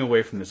take anything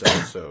away from this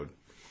episode,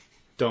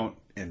 don't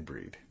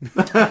inbreed.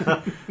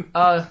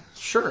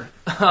 sure.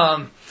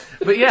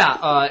 But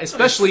yeah,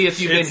 especially if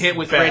you've been It's hit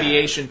with bad.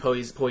 radiation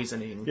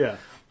poisoning. Yeah.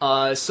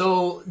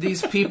 So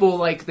these people,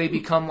 they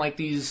become like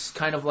these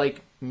kind of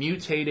like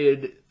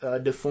mutated,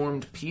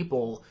 deformed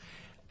people,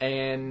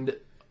 and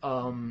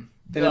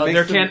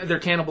they're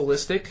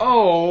cannibalistic.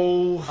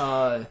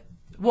 Oh.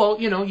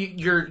 Well,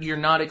 you're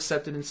not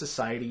accepted in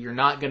society. You're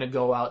not going to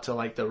go out to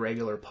like the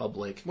regular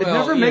public. It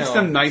never makes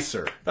them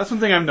nicer. That's one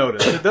thing I've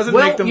noticed. It doesn't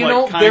make them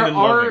kind there and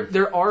are loving.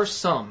 there are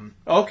some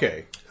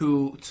Okay.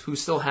 who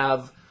still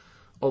have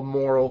a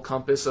moral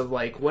compass of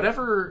like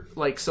whatever,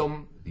 like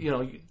some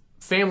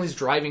families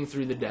driving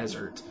through the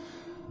desert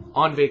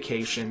on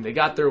vacation. They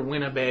got their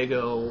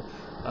Winnebago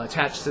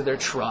attached to their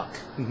truck.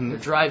 Mm-hmm. They're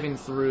driving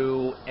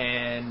through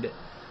and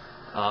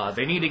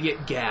they need to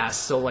get gas.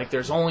 So like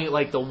there's only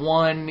like the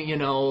one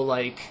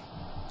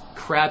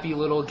crappy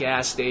little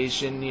gas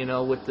station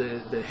with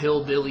the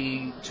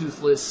hillbilly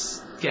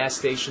toothless gas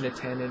station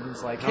attendant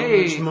who's like, How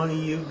hey, much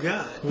money you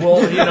got?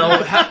 well,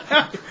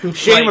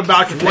 Shame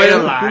about to play a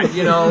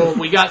lie.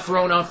 we got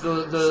thrown off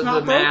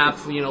the map.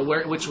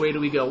 Which way do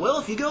we go? Well,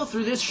 if you go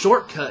through this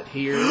shortcut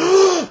here,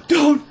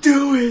 Don't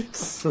do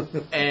it.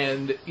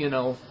 and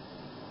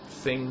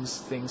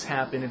things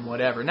happen and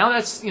whatever. Now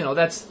that's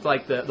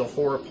like the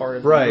horror part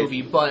of the Right.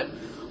 movie, but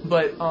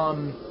my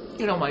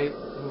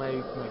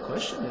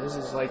question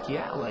is like,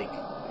 yeah, like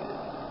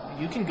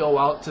you can go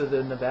out to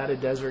the Nevada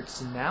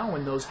deserts now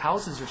and those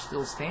houses are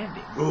still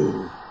standing.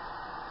 Ooh,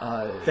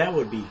 that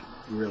would be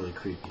really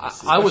creepy. To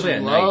see. I would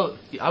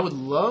Especially at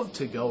love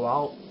to go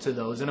out to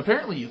those, and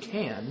apparently you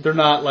can. They're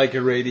not like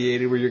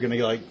irradiated where you're going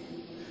to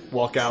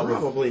walk out with.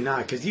 Probably not,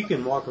 because you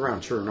can walk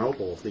around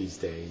Chernobyl these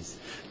days.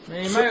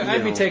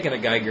 I'd be taking a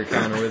Geiger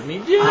counter with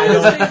me.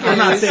 I'm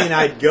not saying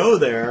I'd go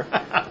there,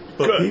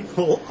 but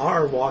people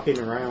are walking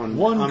around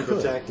One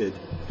unprotected.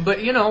 But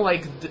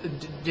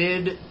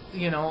did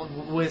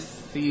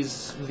with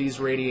these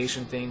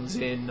radiation things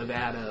in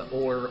Nevada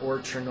or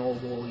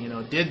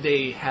Chernobyl, did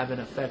they have an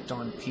effect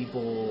on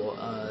people?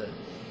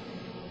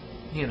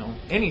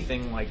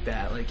 Anything like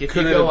that. Like if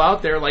Could you it go have-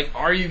 out there, like,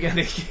 are you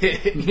gonna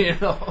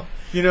get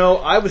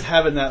I was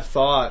having that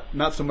thought,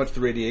 not so much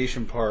the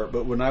radiation part,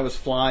 but when I was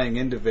flying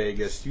into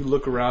Vegas, you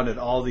look around at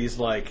all these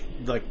like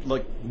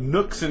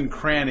nooks and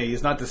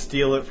crannies, not to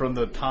steal it from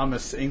the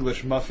Thomas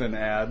English Muffin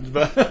ads,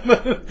 but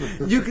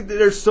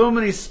there's so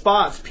many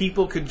spots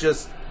people could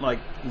just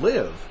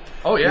live.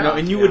 Oh yeah.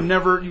 And you would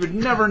never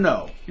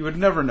know. You would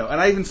never know. And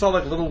I even saw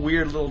little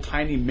weird little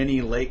tiny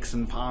mini lakes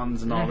and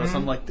ponds and all this.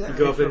 I'm like, You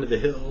go up into the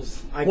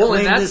hills. I Well, and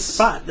claim that's- this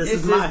spot. This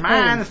is my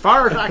mine home. as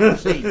far as I can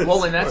see.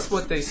 Well, and that's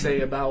what they say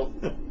about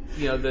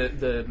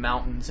the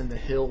mountains and the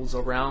hills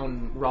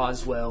around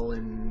Roswell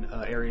and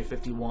Area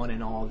 51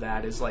 and all of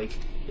that is like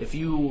if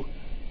you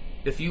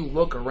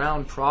look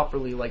around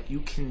properly, like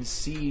you can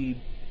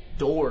see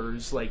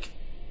doors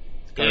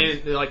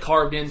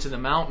carved into the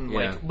mountain,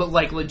 Yeah. but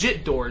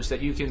legit doors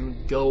that you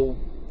can go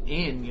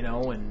in,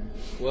 and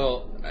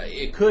Well,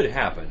 it could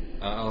happen.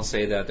 I'll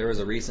say that there was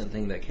a recent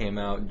thing that came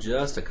out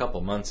just a couple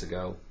months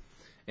ago,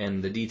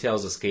 and the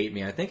details escape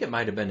me. I think it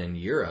might have been in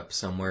Europe,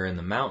 somewhere in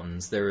the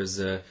mountains. There was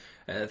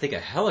I think a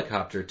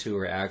helicopter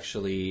tour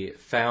actually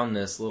found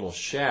this little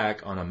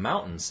shack on a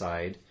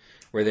mountainside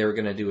where they were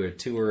going to do a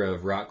tour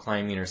of rock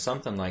climbing or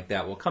something like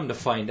that. Well, come to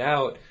find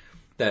out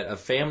that a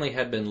family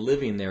had been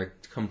living there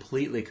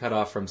completely cut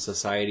off from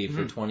society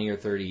for 20 or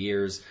 30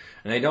 years.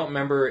 And I don't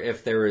remember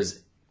if there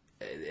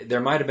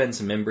might have been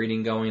some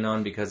inbreeding going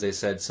on, because they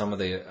said some of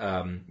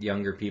the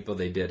younger people,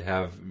 they did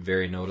have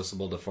very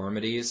noticeable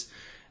deformities.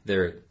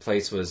 Their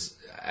place was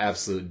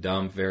absolute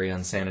dump, very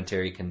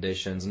unsanitary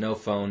conditions. No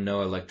phone,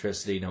 no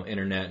electricity, no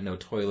internet, no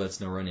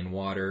toilets, no running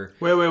water.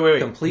 Wait.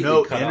 Completely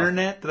no cut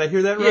internet? Off. Did I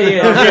hear that right?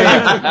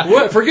 Yeah.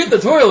 What? Forget the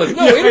toilets.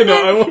 No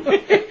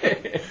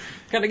internet.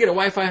 Gotta get a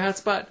Wi-Fi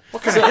hotspot.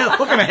 What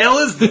kind of hell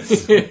is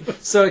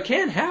this? So it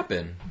can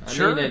happen.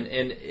 Sure. I mean,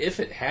 and if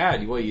it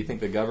had, what, you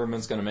think the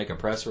government's going to make a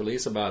press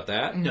release about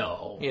that?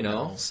 No.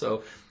 No.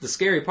 So the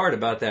scary part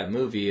about that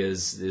movie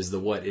is the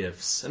what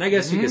ifs, and I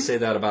guess you could say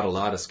that about a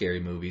lot of scary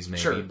movies,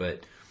 maybe. Sure.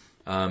 But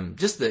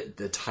just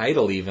the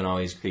title even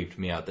always creeped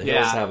me out. The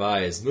Yeah. Hills Have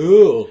Eyes.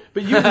 Ooh.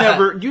 But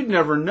you'd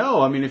never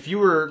know. I mean, if you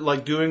were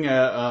like doing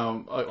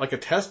a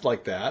test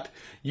like that,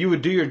 you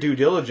would do your due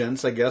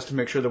diligence, I guess, to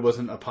make sure there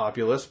wasn't a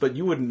populace. But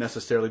you wouldn't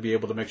necessarily be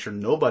able to make sure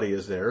nobody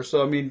is there.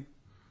 So I mean,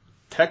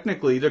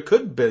 technically, there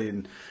could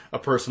be a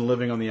person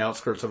living on the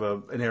outskirts of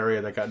an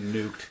area that got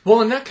nuked.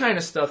 Well, and that kind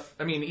of stuff.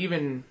 I mean,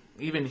 even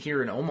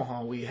here in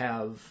Omaha, we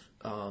have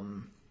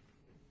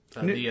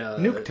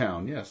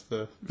Nuketown, yes.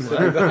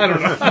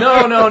 I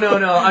don't know.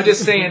 No. I'm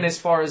just saying, as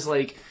far as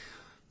like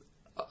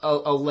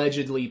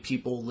allegedly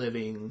people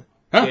living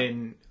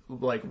in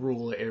like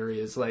rural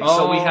areas, like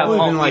so we have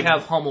we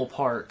have Hummel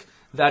Park.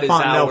 That is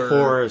Fontenelle our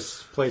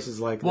Forest, places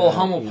like that. Well,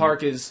 Hummel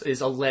Park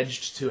is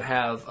alleged to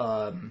have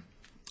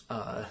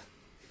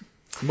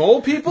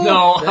mole people?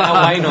 no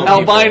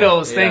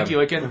albinos. Yeah. Thank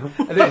you. I can.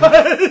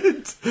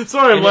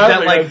 Sorry, I'm laughing.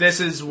 That, like, this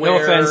is where.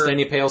 No offense to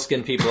any pale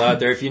skinned people out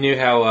there. If you knew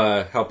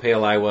how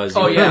pale I was,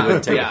 you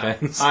would take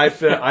offense. I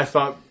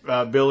thought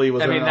Billy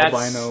was an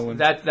albino. And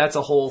that's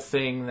a whole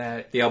thing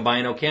that The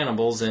albino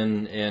cannibals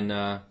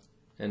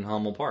in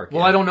Hummel Park.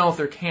 Well, I don't know if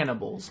they're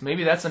cannibals.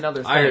 Maybe that's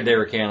another thing. I heard they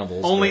were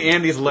cannibals. only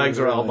Andy's legs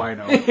are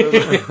albino.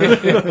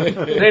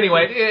 But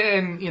anyway,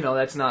 and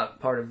that's not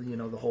part of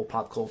the whole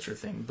pop culture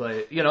thing.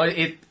 But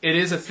it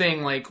is a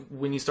thing. Like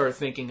when you start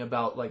thinking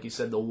about, like you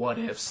said, the what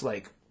ifs.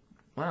 Like,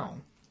 wow.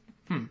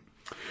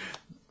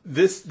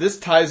 This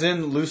ties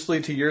in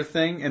loosely to your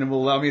thing, and it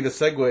will allow me to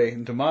segue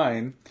into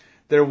mine.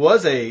 There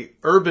was a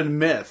urban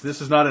myth.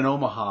 This is not in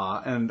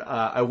Omaha, and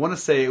I want to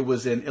say it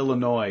was in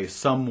Illinois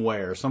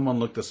somewhere. Someone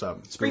looked this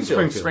up.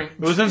 Springfield. It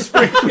was in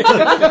Springfield.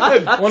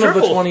 One of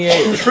the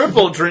 28.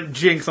 Triple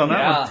jinx on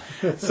that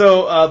one.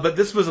 So, but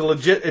this was a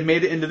legit. It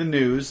made it into the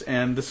news,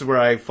 and this is where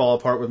I fall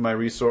apart with my my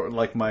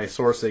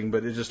sourcing.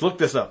 But just look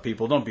this up,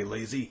 people. Don't be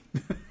lazy.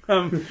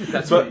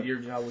 That's what your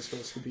job was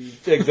supposed to be.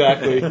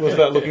 Exactly. Was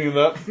that looking it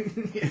up?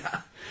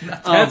 Yeah.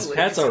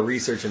 Pat's our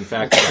research and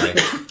fact guy.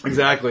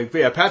 Exactly. But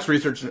yeah, Pat's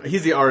research.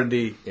 He's the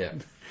R&D. Yeah.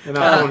 And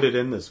I phoned it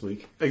in this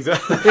week.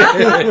 Exactly.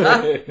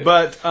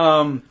 But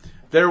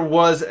there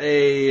was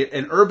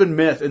an urban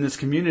myth in this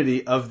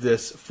community of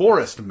this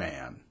forest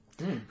man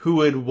who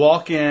would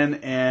walk in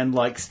and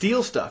like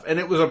steal stuff. And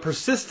it was a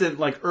persistent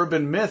like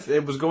urban myth.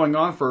 It was going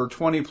on for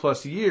 20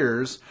 plus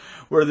years,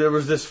 where there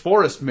was this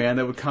forest man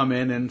that would come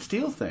in and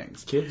steal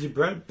things. Kids, you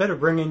better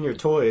bring in your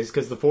toys,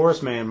 because the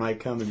forest man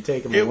might come and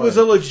take them away. It was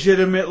a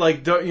legitimate,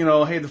 like,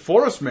 hey, the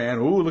forest man,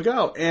 ooh, look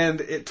out.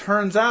 And it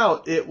turns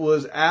out it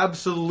was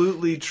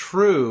absolutely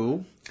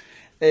true.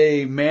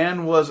 A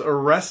man was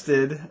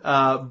arrested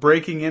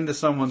breaking into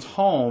someone's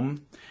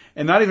home,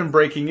 and not even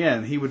breaking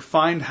in. He would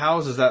find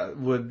houses that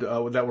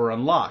were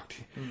unlocked,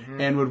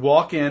 and would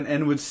walk in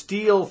and would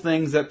steal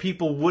things that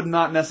people would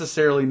not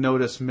necessarily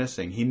notice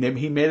missing. He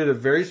made it a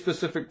very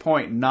specific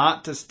point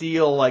not to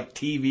steal like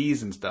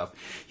TVs and stuff.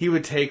 He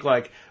would take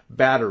like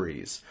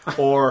batteries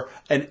or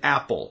an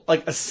apple,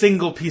 like a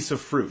single piece of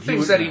fruit.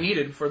 Things that he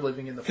needed for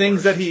living in the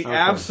things forest. that he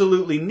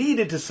absolutely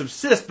needed to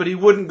subsist, but he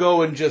wouldn't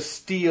go and just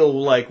steal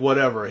like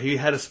whatever. He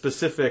had a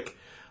specific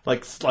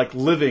like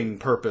living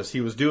purpose he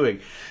was doing.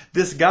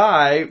 This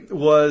guy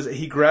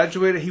he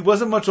graduated. He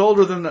wasn't much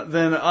older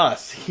than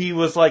us. He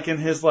was like in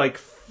his like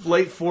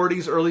late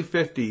 40s, early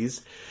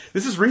 50s.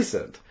 This is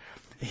recent.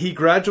 He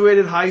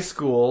graduated high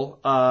school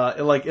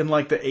like in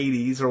like the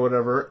 80s or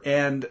whatever,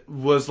 and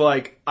was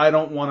like, I'm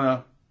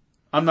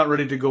not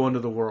ready to go into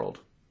the world.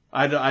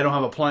 I don't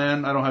have a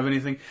plan. I don't have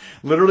anything.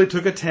 Literally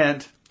took a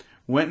tent,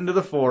 went into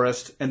the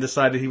forest, and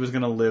decided he was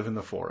going to live in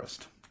the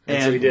forest.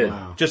 That's what he did.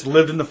 Wow. Just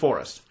lived in the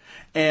forest.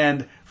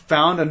 And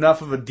found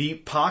enough of a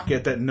deep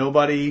pocket that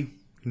nobody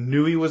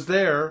knew he was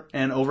there,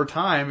 and over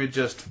time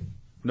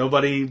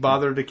nobody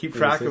bothered to keep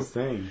track of.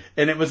 Thing.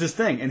 And it was his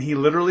thing. And he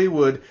literally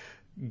would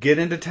get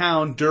into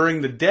town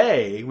during the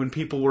day when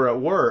people were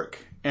at work,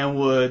 and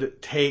would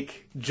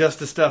take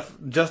just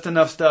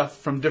enough stuff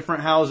from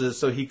different houses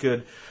so he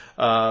could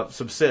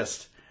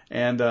subsist.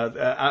 And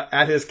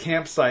at his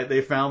campsite, they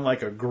found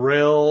like a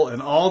grill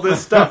and all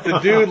this stuff. The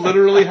dude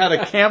literally had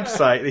a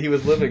campsite that he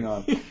was living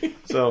on.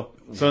 So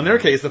in their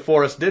case, the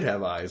forest did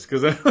have eyes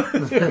because it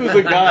was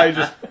a guy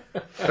just,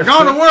 they're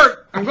going to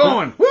work. I'm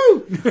going.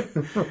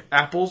 Woo!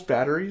 Apples,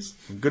 batteries,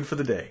 good for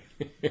the day.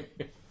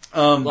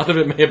 A lot of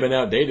it may have been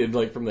outdated,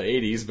 like from the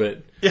 80s,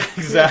 but... Yeah,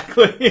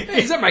 exactly.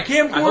 Hey, is that my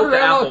camcorder? I hope the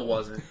Al? Apple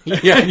wasn't.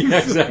 yeah,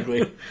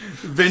 exactly.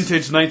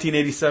 Vintage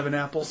 1987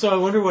 Apple. So I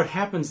wonder what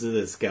happens to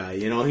this guy.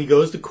 You know, he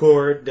goes to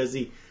court. Does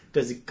he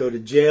go to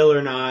jail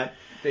or not?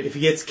 If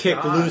he gets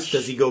kicked loose,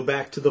 does he go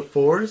back to the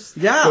force?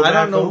 Yeah, Go I back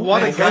don't know home?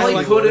 what a They guy probably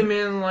like put him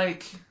in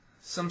like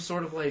some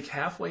sort of like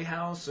halfway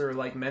house or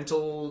like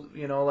mental,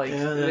 like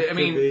Yeah, that I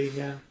mean, could be,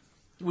 yeah.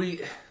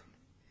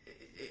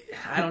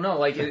 I don't know.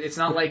 Like it's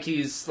not like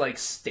he's like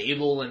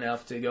stable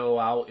enough to go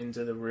out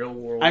into the real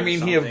world. I or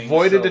mean, he something,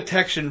 avoided so-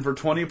 detection for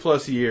 20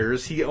 plus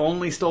years. He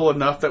only stole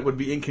enough that would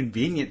be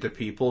inconvenient to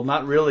people,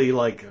 not really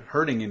like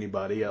hurting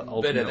anybody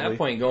ultimately. But at that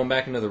point, going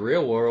back into the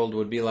real world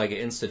would be like an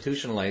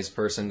institutionalized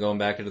person going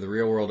back into the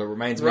real world. It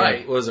reminds me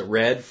Right. of, was it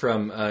Red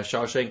from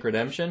Shawshank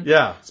Redemption?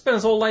 Yeah. Spent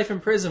his whole life in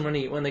prison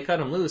when they cut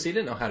him loose. He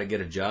didn't know how to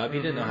get a job. He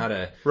didn't know how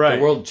to... Right.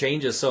 The world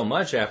changes so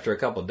much after a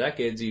couple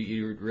decades,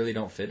 you really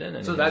don't fit in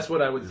anymore. So that's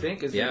what I would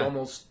think is Yeah. he'd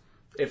almost,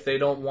 if they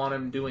don't want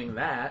him doing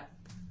that,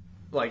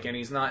 like, and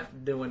he's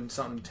not doing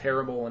something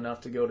terrible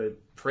enough to go to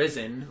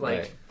prison, like,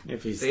 Right.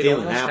 If he's they'd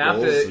stealing almost have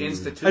apples. to and-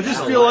 institutionalize I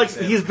just feel like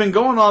him. he's been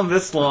going on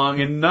this long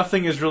and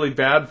nothing is really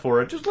bad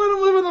for it. Just let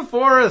him live in the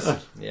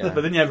forest. Yeah.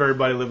 But then you have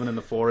everybody living in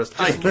the forest.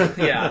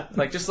 Yeah,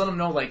 like, just let them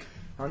know, like,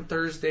 on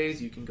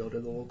Thursdays you can go to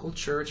the local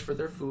church for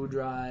their food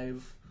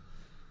drive.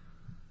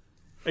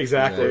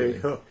 Exactly. There you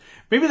go.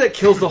 Maybe that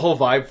kills the whole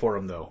vibe for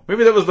him, though.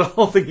 Maybe that was the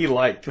whole thing he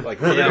liked.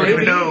 Like, really Yeah, don't even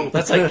maybe. know.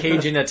 That's like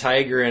caging a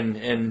tiger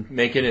and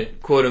making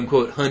it quote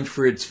unquote hunt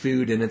for its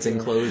food in its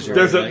enclosure.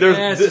 There's a- Like,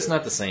 there's- it's just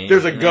not the same.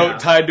 There's a goat Yeah.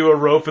 tied to a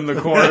rope in the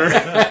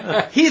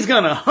corner. He's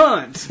gonna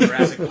hunt.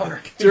 Jurassic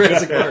Park.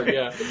 Jurassic Park,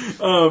 yeah.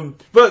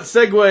 But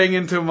segueing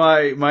into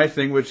my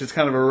thing, which is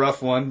kind of a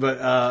rough one,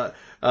 but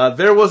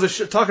there was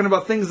a talking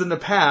about things in the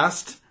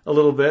past a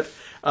little bit.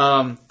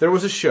 There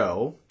was a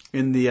show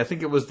in I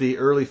think it was the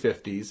early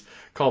 50s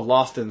called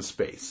Lost in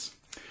Space.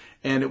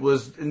 And it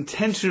was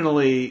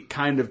intentionally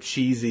kind of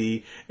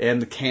cheesy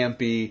and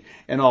campy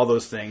and all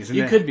those things. And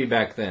You then- could be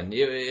back then.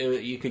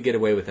 You could get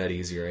away with that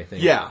easier, I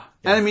think. Yeah.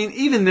 And I mean,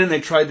 even then they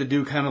tried to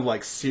do kind of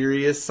like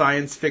serious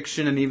science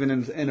fiction and even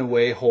in a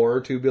way horror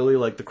too, Billy,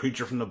 like The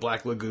Creature from the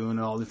Black Lagoon and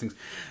all these things.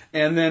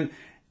 And then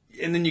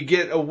you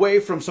get away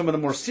from some of the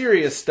more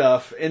serious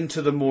stuff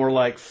into the more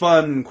like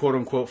fun, quote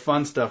unquote,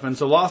 fun stuff. And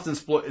so Lost in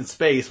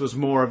Space was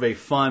more of a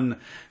fun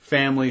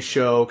family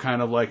show,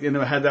 kind of like, it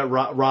had that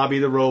Robbie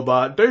the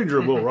Robot,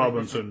 Danger Will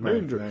Robinson,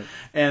 danger. Right.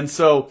 And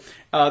so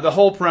the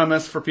whole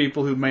premise for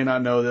people who may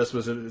not know this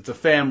was it's a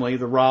family,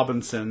 the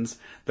Robinsons,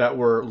 that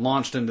were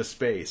launched into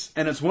space.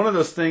 And it's one of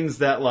those things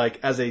that, like,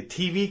 as a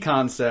TV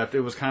concept,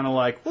 it was kind of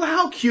like, well,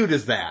 how cute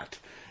is that?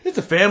 It's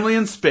a family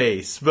in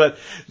space. But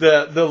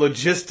the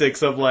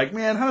logistics of, like,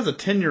 man, how does a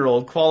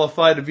 10-year-old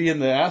qualify to be in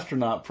the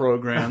astronaut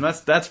program?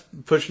 That's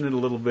pushing it a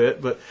little bit.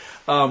 But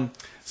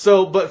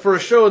but for a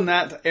show in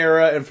that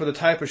era and for the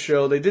type of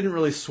show, they didn't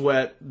really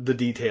sweat the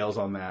details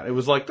on that. It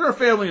was like, they're a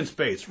family in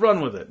space,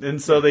 run with it.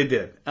 And so they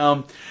did.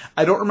 I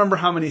don't remember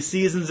how many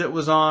seasons it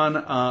was on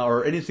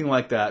or anything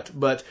like that,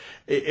 but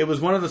it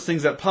was one of those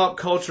things that pop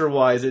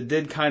culture-wise, it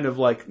did kind of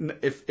like,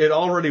 if it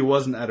already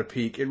wasn't at a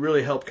peak, it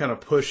really helped kind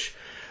of push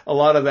a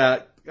lot of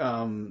that,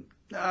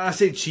 I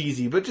say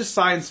cheesy, but just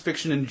science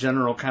fiction in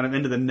general kind of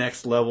into the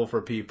next level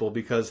for people,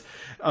 because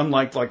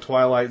unlike like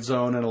Twilight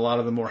Zone and a lot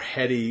of the more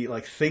heady,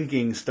 like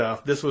thinking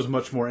stuff, this was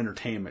much more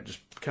entertainment, just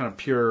kind of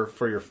pure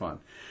for your fun.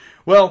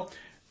 Well,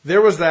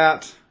 there was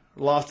that,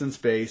 Lost in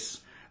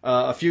Space.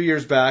 A few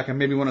years back, and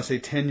maybe want to say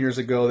 10 years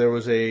ago, there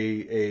was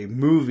a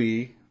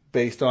movie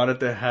based on it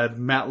that had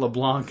Matt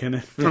LeBlanc in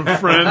it from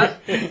Friends.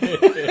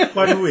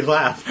 Why do we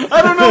laugh?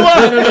 I don't know why.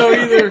 I don't know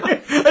either.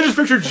 I just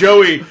picture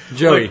Joey.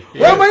 Joey. Like,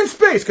 why am I in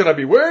space? Could I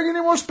be wearing any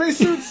more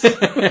spacesuits?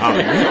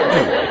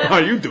 How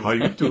you doing? How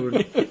you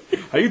doing?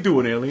 How you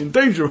doing, alien?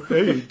 Danger.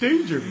 Hey,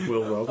 danger,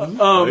 Will Robinson.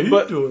 How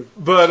you doing?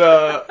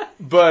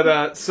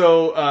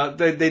 So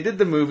they did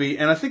the movie,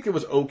 and I think it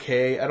was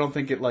okay. I don't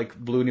think it like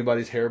blew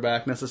anybody's hair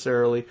back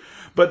necessarily,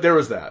 but there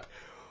was that.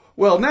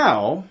 Well,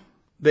 now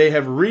they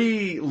have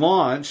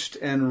relaunched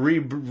and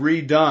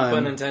redone.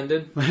 Pun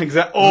intended.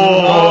 Exactly.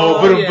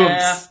 Oh,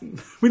 yeah.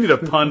 We need a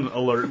pun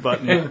alert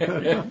button.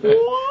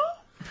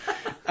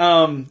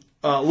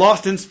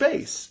 Lost in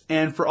Space.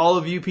 And for all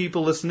of you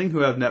people listening who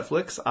have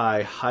Netflix,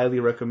 I highly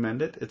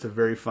recommend it. It's a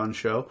very fun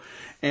show.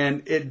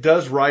 And it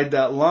does ride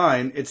that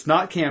line. It's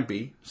not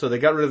campy, so they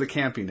got rid of the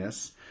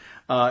campiness.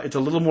 It's a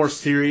little more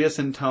serious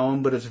in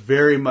tone, but it's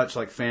very much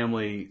like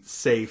family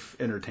safe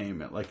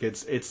entertainment. Like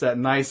it's that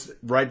nice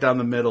right down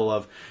the middle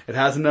of it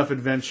has enough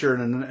adventure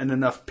and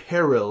enough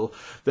peril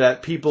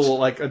that people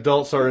like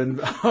adults are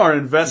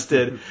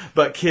invested,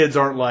 but kids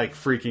aren't like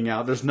freaking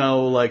out. There's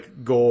no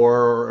like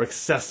gore or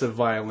excessive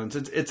violence.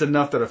 It's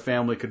enough that a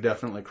family could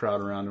definitely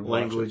crowd around and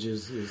watch Language it.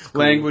 is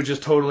cool. Language is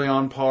totally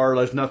on par.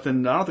 There's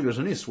nothing. I don't think there's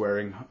any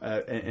swearing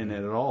in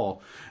it at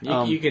all.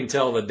 You can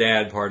tell the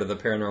dad part of the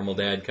paranormal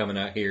dad coming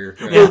out here.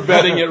 We're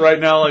betting it right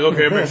now. Like,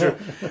 okay, make sure.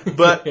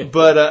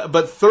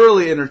 But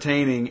thoroughly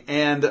entertaining.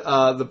 And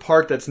the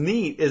part that's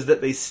neat is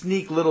that they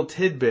sneak little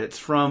tidbits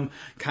from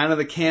kind of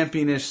the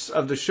campiness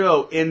of the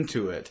show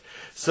into it.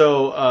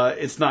 So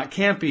it's not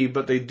campy,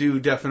 but they do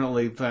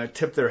definitely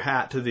tip their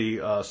hat to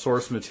the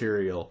source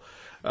material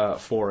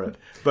for it.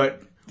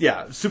 But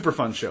yeah, super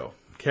fun show.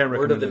 Can't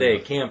recommend Word of the it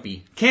day, enough.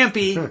 campy.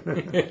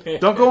 Campy.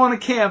 Don't go on a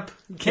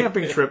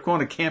camping trip. Go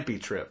on a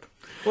campy trip.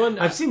 Well,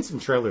 I've seen some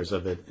trailers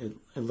of it.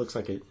 It looks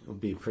like it will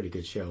be a pretty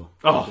good show.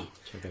 Oh,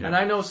 Check it And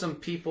out. I know some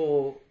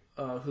people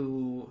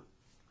who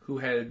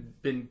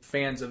had been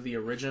fans of the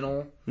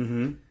original,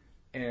 and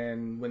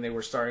when they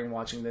were starting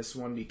watching this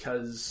one,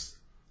 because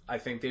I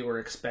think they were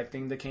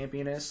expecting the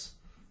campiness,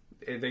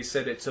 they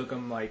said it took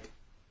them like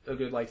a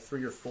good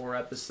 3 or 4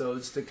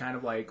 episodes to kind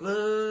of like,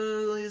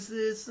 oh, is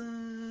this?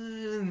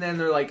 And then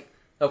they're like,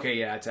 okay,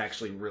 yeah, it's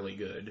actually really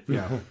good.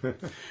 Yeah.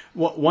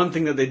 One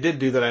thing that they did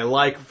do that I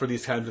like for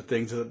these kinds of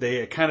things is that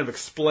they kind of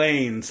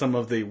explain some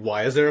of the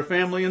why is there a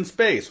family in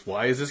space?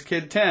 Why is this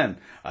kid 10?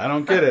 I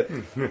don't get it.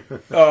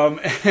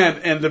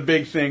 And the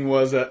big thing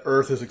was that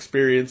Earth is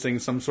experiencing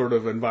some sort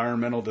of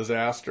environmental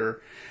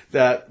disaster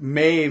that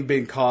may have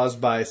been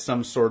caused by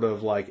some sort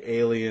of like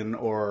alien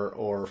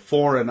or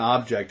foreign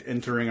object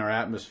entering our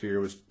atmosphere,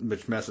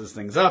 which messes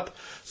things up.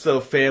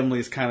 So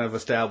families kind of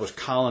establish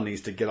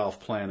colonies to get off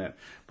planet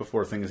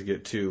before things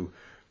get too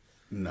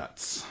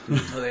nuts.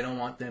 So they don't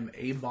want them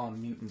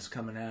A-bomb mutants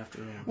coming after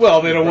them.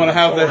 Well, they don't want to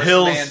have the Forest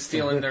hills. man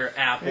stealing their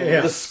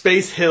apples. The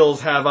space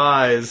hills have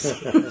eyes.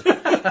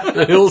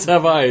 the hills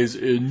have eyes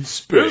in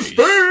space.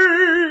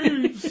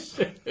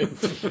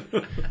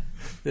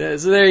 Yeah,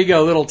 so there you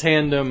go, little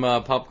tandem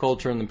pop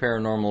culture and the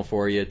paranormal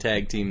for you.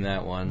 Tag team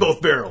that one.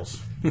 Both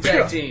barrels.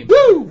 Tag team.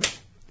 Woo!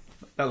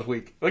 That was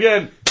weak.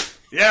 Again.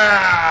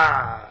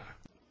 Yeah!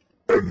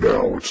 And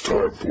now it's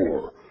time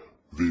for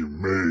the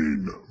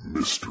main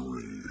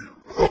mystery.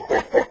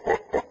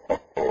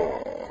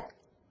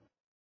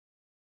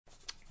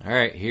 All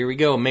right, here we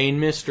go. Main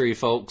mystery,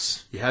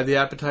 folks. You had the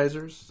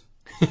appetizers.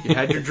 You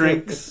had your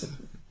drinks.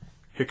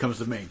 Here comes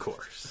the main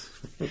course.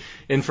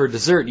 And for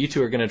dessert, you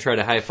two are going to try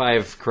to high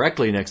five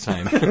correctly next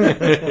time. Looking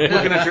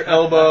at your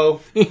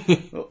elbow.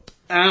 Ow.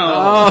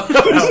 Oh,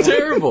 that was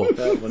terrible.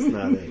 That was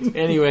not it.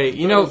 Anyway,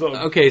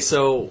 okay,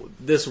 so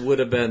this would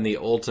have been the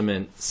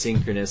ultimate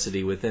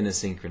synchronicity within a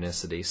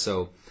synchronicity.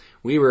 So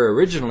we were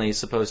originally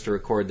supposed to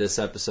record this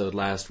episode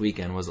last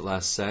weekend. Was it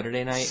last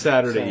Saturday night?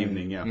 Saturday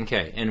evening, yeah.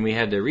 Okay, and we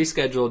had to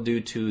reschedule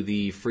due to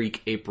the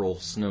freak April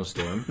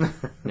snowstorm.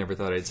 Never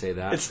thought I'd say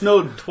that. It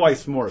snowed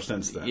twice more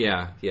since then.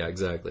 Yeah,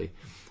 exactly.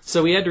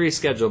 So we had to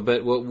reschedule,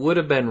 but what would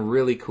have been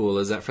really cool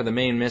is that for the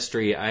main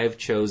mystery, I've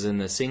chosen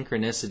the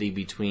synchronicity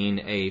between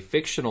a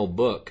fictional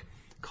book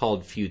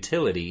called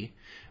Futility,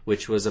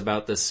 which was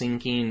about the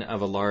sinking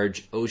of a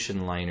large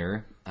ocean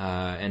liner,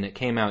 and it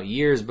came out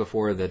years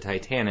before the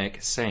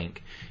Titanic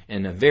sank,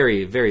 in a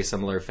very, very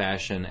similar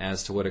fashion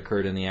as to what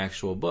occurred in the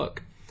actual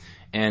book.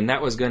 And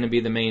that was going to be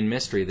the main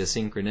mystery, the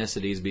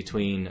synchronicities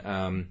between,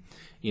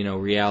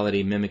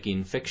 reality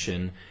mimicking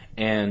fiction.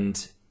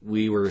 And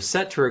we were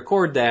set to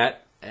record that.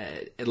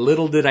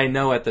 Little did I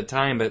know at the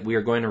time, but we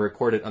were going to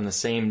record it on the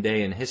same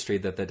day in history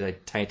that the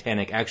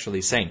Titanic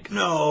actually sank.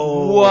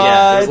 No. What?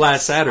 Yeah, it was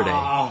last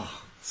Saturday.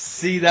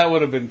 See, that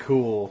would have been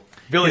cool.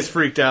 Billy's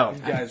freaked out.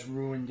 You guys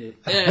ruined it.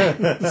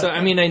 So,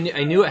 I mean,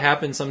 I knew it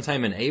happened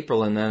sometime in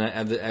April, and then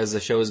as the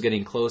show was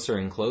getting closer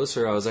and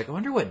closer, I was like, I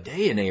wonder what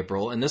day in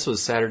April. And this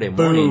was Saturday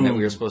morning that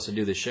we were supposed to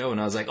do the show,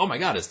 and I was like, oh my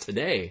God, it's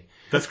today.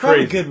 That's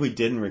Probably crazy. good we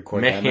didn't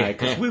record that night,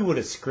 because we would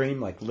have screamed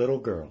like little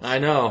girls. I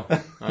know.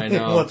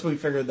 Once we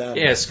figured that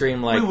Yeah, out.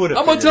 scream like, We would've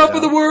I'm on figured top it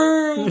of the out.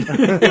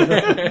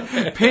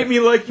 world! Paint me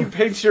like you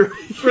paint your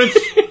French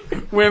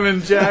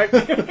women, Jack.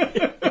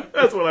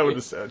 That's what I would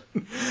have said.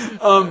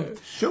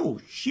 So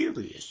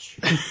serious.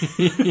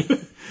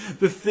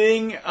 The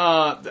thing,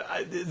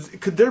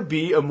 could there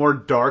be a more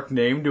dark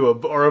name to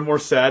or a more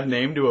sad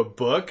name to a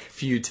book?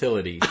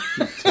 Futility.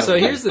 So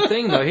here's the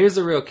thing, though. Here's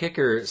the real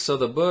kicker. So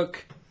the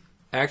book,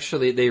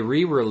 actually, they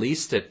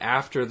re-released it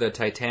after the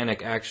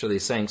Titanic actually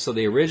sank. So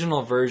the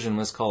original version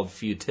was called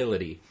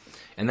Futility,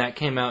 and that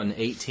came out in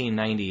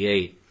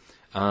 1898.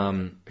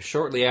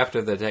 Shortly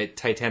after the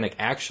Titanic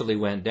actually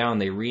went down,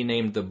 they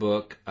renamed the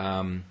book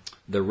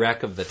The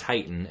Wreck of the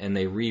Titan, and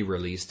they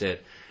re-released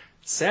it.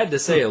 sad to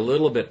say, a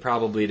little bit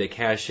probably to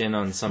cash in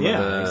on some of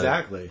the...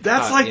 exactly.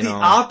 That's like you the know.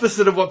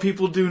 opposite of what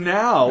people do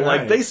now. Right.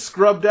 Like, they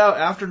scrubbed out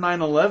after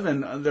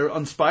 9/11. They're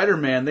on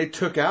Spider-Man. They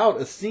took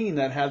out a scene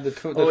that had the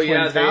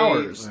Twin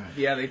Towers.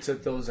 They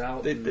took those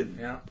out.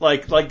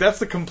 Like that's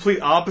the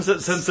complete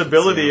opposite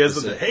sensibility. It's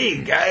the As opposite.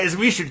 hey guys,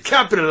 we should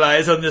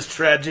capitalize on this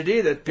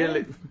tragedy. That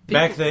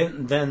Back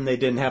then they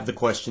didn't have the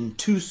question,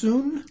 too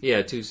soon?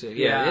 Yeah, too soon.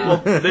 Yeah.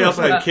 they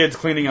also had kids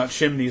cleaning out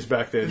chimneys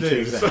back then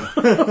too. So.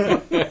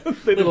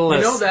 little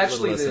less,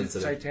 actually, little the less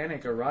sensitive.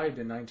 Titanic arrived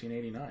in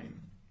 1989.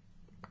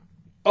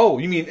 Oh,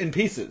 you mean in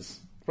pieces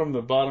from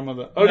the bottom of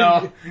the?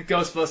 No,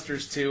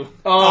 Ghostbusters 2.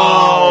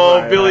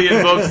 Oh, Billy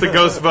invokes the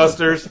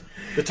Ghostbusters.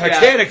 The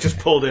Titanic just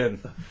pulled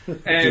in.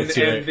 And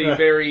the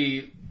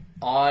very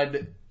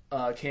odd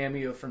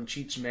cameo from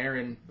Cheech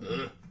Marin.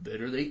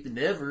 Better late than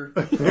never.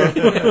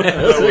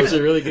 That's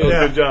actually really good.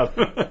 Good job.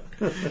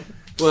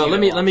 Well,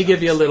 let me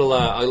give you a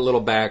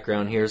little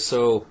background here.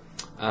 So,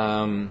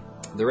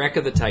 The Wreck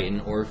of the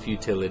Titan, or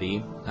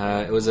Futility,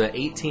 it was a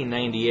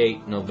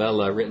 1898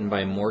 novella written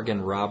by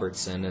Morgan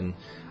Robertson, and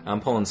I'm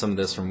pulling some of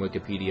this from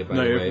Wikipedia, by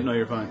the way. No,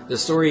 you're fine. The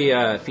story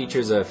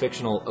features a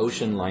fictional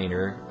ocean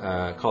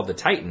liner called the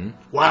Titan.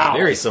 Wow.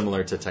 Very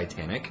similar to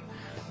Titanic.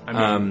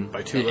 I mean,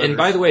 by two letters. And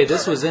by the way,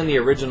 this was in the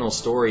original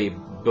story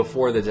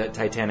before the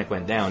Titanic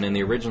went down. In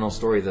the original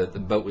story, the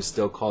boat was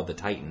still called the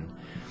Titan.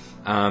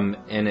 And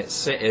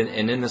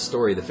in the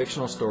story, the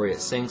fictional story, it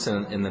sinks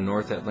in the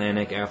North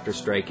Atlantic after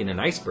striking an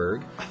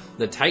iceberg.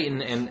 The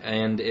Titan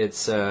and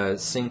its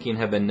sinking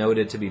have been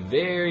noted to be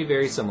very,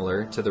 very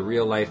similar to the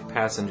real-life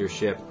passenger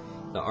ship,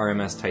 the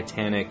RMS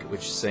Titanic,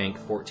 which sank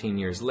 14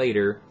 years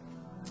later.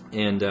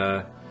 And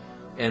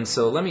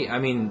so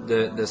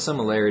the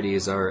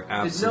similarities are Did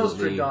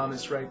absolutely...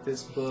 Nostradamus write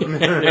this book?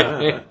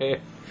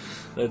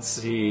 Let's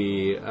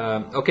see.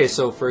 Okay,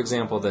 so for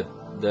example,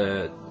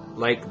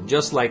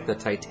 just like the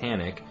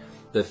Titanic,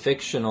 the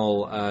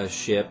fictional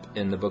ship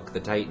in the book The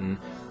Titan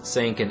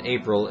sank in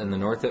April in the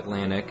North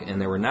Atlantic, and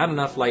there were not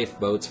enough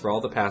lifeboats for all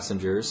the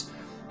passengers.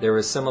 There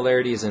were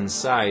similarities in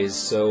size,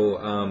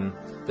 so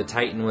the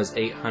Titan was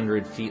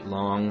 800 feet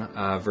long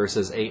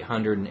versus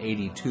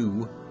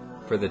 882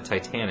 for the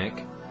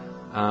Titanic.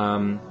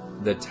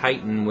 The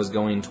Titan was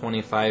going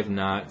 25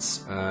 knots.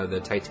 The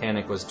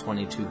Titanic was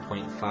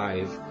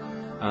 22.5.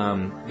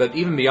 But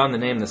even beyond the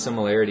name, the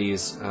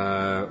similarities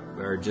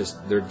are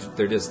just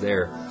they're just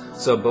there.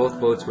 So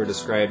both boats were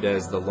described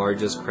as the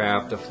largest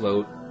craft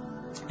afloat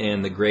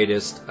and the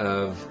greatest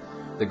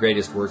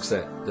works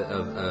that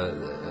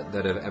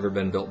have ever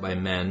been built by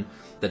men.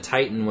 The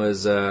Titan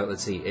was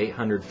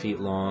 800 feet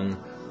long,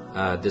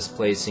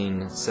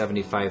 displacing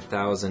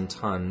 75,000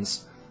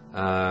 tons.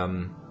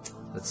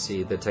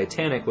 The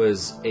Titanic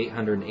was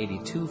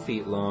 882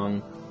 feet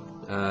long,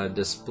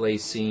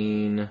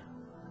 displacing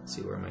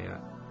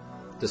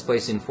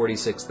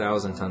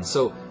 46,000 tons.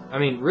 So, I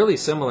mean, really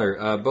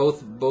similar.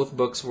 Both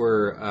boats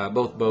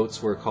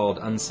were called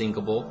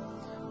unsinkable.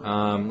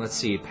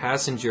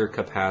 Passenger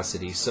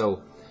capacity.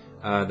 So,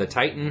 the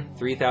Titan,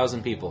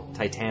 3,000 people.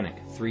 Titanic,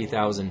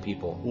 3,000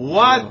 people.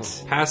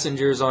 What?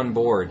 Passengers on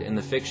board. In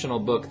the fictional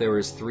book, there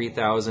was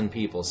 3,000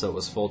 people, so it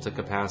was full to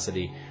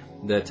capacity.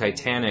 The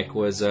Titanic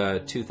was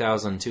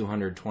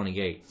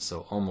 2,228,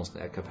 so almost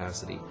at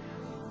capacity.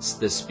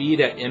 The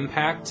speed at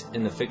impact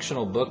in the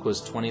fictional book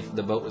was 20.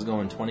 The boat was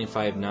going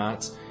 25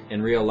 knots.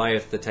 In real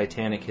life, the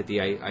Titanic hit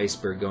the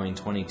iceberg going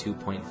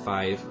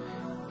 22.5.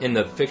 In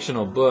the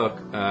fictional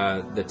book,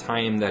 the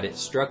time that it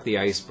struck the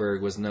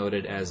iceberg was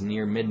noted as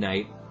near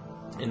midnight.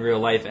 In real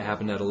life, it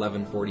happened at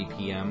 11:40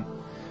 p.m.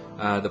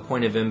 The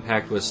point of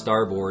impact was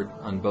starboard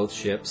on both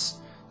ships.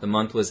 The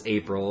month was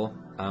April.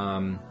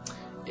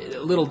 A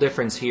little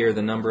difference here.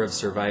 The number of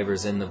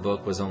survivors in the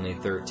book was only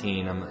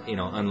 13.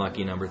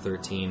 Unlucky number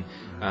 13.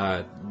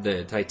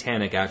 The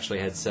Titanic actually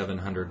had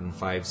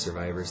 705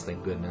 survivors.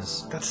 Thank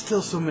goodness. That's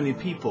still so many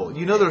people.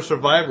 You know they're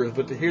survivors,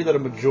 but to hear that a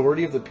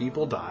majority of the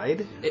people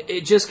died.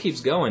 It just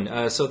keeps going.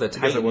 So the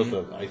Titan. I guess it was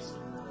the ice.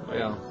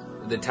 Well,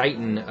 the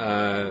Titan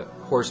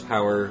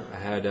horsepower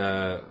had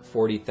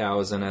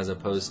 40,000 as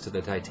opposed to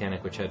the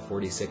Titanic, which had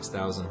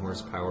 46,000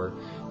 horsepower.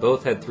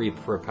 Both had 3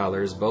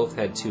 propellers. Both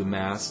had 2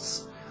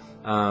 masts.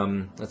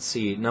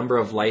 Number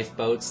of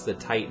lifeboats. The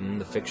Titan,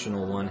 the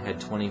fictional one,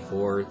 had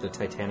 24. The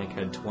Titanic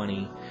had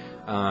 20.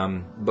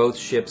 Both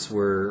ships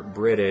were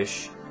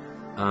British.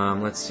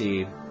 It's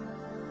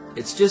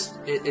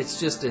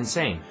just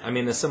insane. I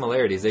mean, the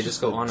similarities, they just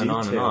go on and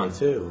on and on.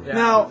 Too.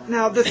 Yeah.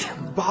 Now this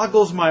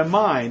boggles my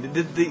mind.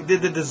 Did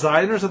the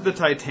designers of the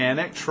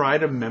Titanic try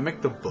to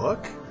mimic the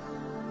book?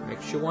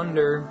 Makes you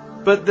wonder.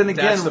 But then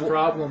again, That's the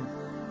problem.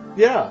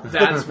 yeah.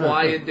 That's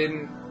why it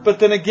didn't. But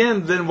then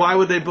again, why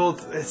would they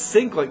both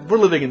sink? Like, we're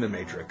living in the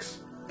Matrix.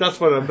 That's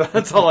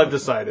all I've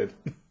decided.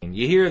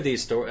 You hear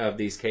of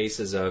these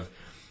cases of,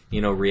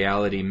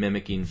 reality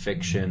mimicking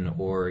fiction,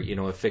 or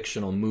a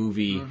fictional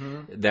movie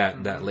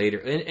that later,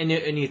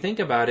 and you think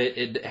about it,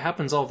 it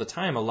happens all the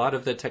time. A lot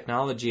of the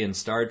technology in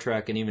Star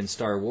Trek and even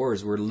Star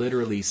Wars, we're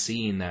literally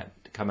seeing that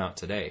come out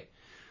today.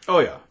 Oh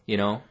yeah.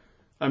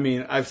 I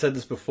mean, I've said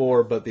this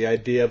before, but the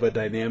idea of a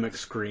dynamic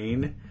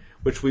screen,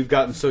 which we've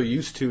gotten so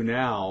used to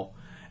now,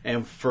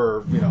 and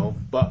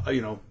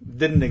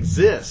didn't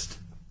exist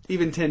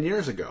even 10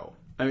 years ago.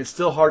 I mean, it's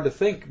still hard to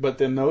think, but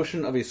the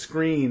notion of a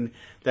screen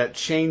that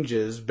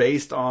changes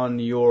based on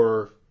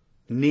your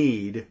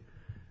need.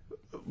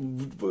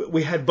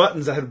 We had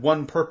buttons that had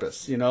one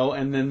purpose,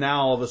 and then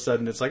now all of a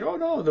sudden it's like, oh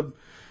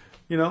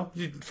no,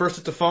 first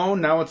it's a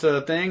phone, now it's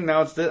a thing,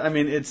 now it's this. I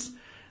mean,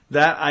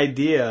 that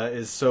idea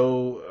is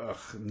so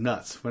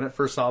nuts. When I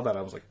first saw that,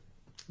 I was like,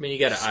 I mean, you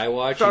got an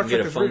iWatch, you can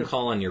get a phone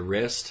call on your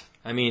wrist.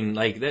 I mean,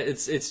 like,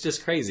 it's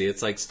just crazy.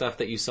 It's like stuff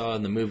that you saw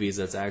in the movies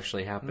that's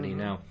actually happening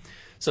now.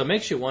 So it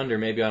makes you wonder,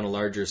 maybe on a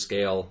larger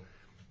scale,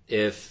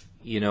 if,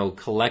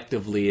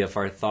 collectively, if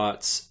our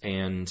thoughts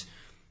and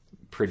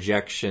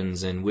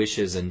projections and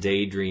wishes and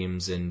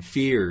daydreams and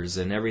fears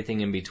and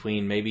everything in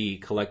between, maybe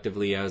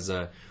collectively as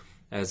a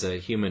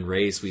human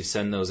race, we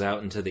send those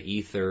out into the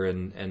ether,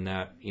 and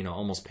that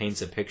almost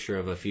paints a picture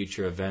of a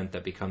future event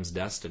that becomes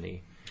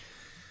destiny.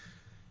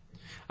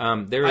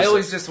 I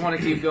always just want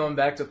to keep going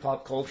back to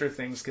pop culture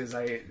things there's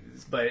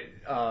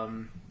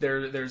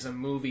a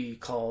movie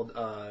called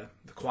The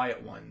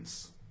Quiet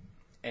Ones,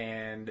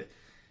 and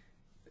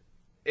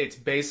it's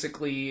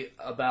basically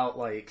about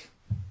like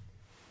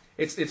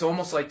it's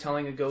almost like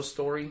telling a ghost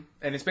story,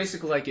 and it's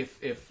basically like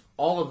if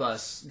all of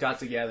us got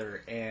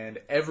together and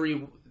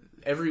every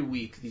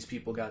week these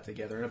people got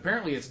together, and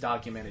apparently it's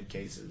documented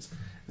cases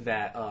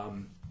that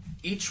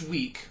each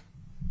week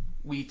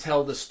we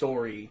tell the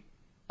story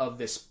of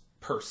this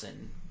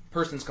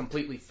person's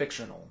completely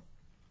fictional,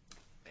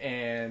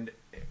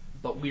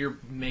 but we're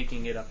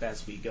making it up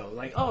as we go.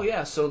 Like, oh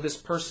yeah, so this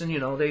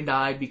person, they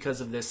died because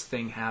of this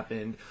thing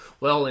happened.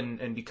 Well,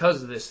 and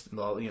because of this,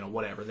 well,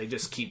 whatever. They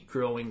just keep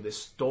growing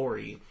this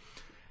story,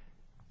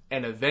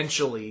 and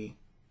eventually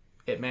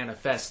it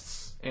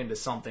manifests into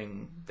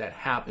something that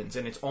happens,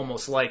 and it's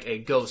almost like a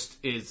ghost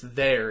is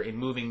there and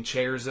moving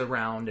chairs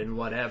around and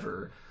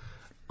whatever.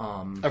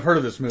 I've heard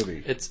of this movie.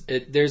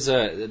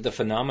 The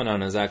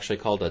phenomenon is actually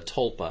called a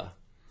tulpa.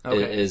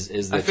 Okay.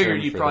 Is the I figured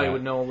term you for probably that.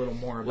 would know a little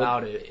more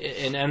about it.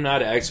 And I'm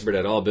not an expert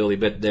at all, Billy,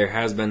 but there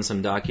has been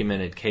some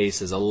documented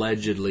cases,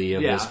 allegedly,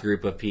 of this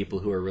group of people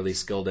who are really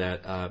skilled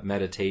at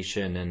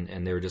meditation,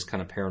 and they were just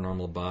kind of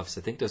paranormal buffs.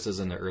 I think this is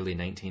in the early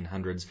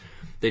 1900s.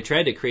 They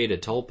tried to create a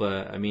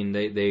tulpa. I mean,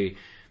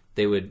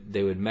 they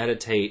would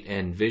meditate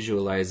and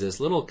visualize this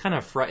little kind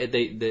of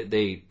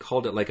they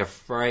called it like a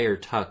Friar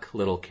Tuck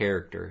little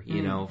character,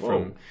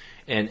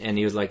 and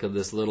he was like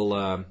this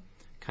little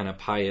kind of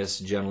pious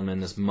gentleman,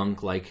 this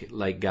monk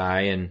like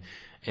guy,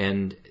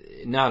 and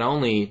not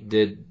only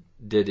did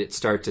it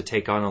start to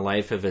take on a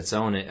life of its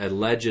own,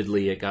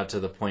 allegedly it got to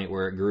the point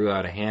where it grew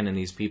out of hand, and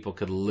these people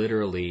could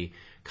literally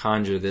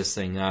conjure this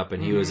thing up,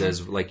 and he was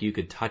as like you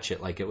could touch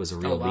it like it was a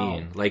real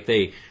being, like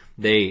they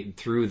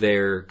through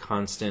their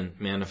constant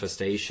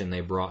manifestation,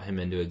 they brought him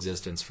into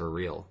existence for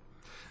real.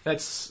 And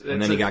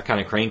then he got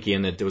kind of cranky,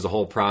 and there was a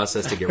whole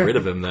process to get rid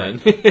of him then.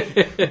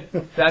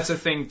 That's a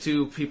thing,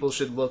 too, people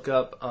should look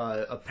up.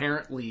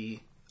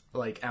 Apparently,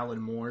 like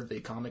Alan Moore, the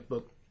comic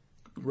book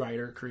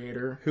writer,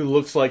 creator. Who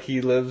looks like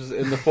he lives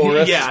in the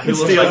forest. Yeah, who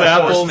looks like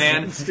a forest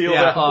man.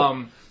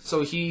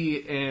 So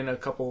he and a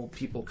couple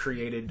people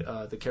created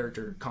the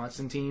character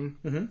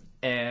Constantine,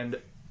 and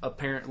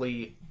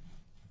apparently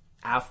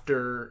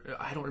after,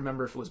 I don't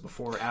remember if it was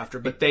before or after,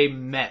 but they've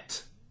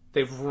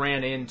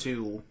ran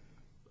into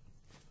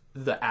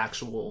the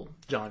actual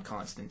John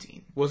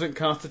Constantine. Wasn't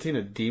Constantine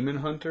a demon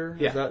hunter?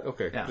 Yeah. Is that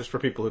okay? Yeah. Just for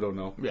people who don't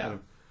know. Yeah.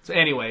 So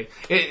anyway,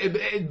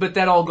 but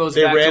that all goes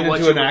back to what They ran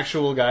into an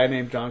actual guy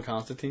named John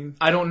Constantine?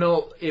 I don't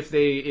know if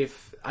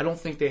I don't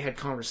think they had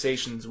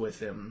conversations with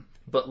him,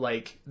 but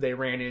like they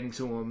ran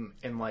into him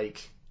and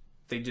like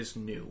they just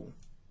knew.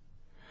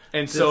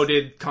 And so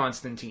did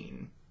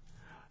Constantine.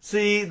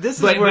 See, this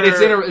is but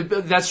where...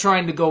 that's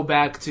trying to go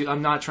back to...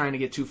 I'm not trying to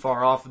get too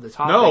far off of the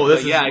topic. No,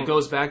 it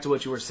goes back to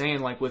what you were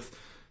saying, like with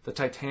the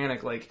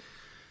Titanic, like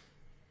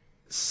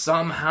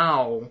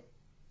somehow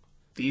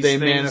these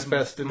things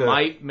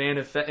might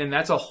manifest, and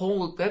that's a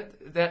whole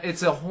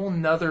it's a whole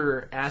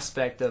nother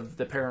aspect of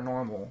the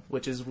paranormal,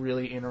 which is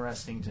really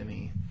interesting to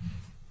me.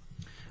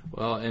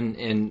 Well, and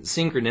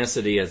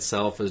synchronicity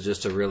itself is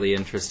just a really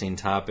interesting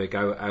topic.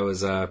 I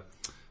was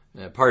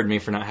pardon me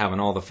for not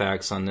having all the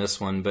facts on this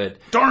one, but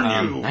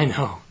darn you! I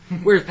know.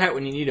 Where's Pat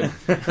when you need him?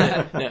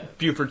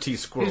 Buford T.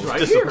 Squirrel's right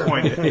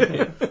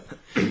disappointed.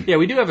 Yeah,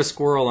 we do have a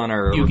squirrel on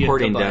our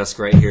recording desk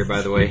right here,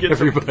 by the way,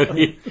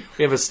 everybody.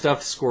 We have a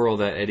stuffed squirrel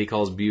that Eddie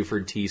calls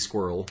Buford T.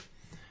 Squirrel,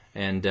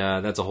 and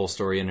that's a whole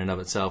story in and of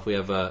itself. We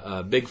have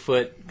a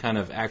Bigfoot kind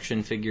of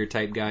action figure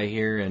type guy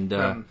here, and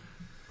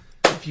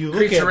if you look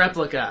Creature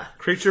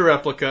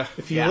replica.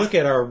 If you look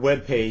at our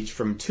webpage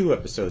from 2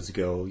 episodes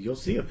ago, you'll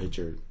see a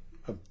picture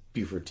of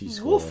Buford T.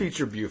 Squirrel. We'll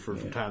feature Buford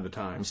from time to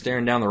time. I'm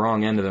staring down the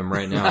wrong end of him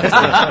right now.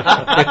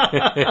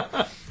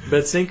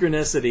 But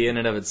synchronicity in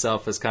and of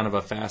itself is kind of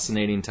a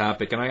fascinating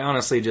topic, and I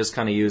honestly just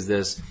kind of use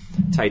this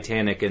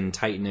Titanic and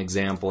Titan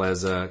example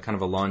as a kind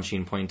of a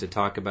launching point to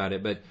talk about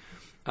it. But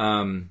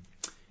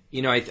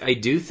I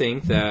do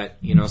think that,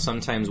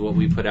 sometimes what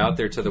we put out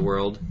there to the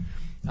world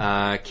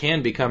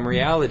can become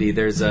reality.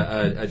 There's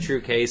a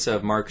true case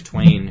of Mark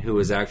Twain, who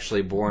was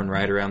actually born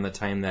right around the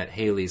time that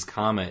Halley's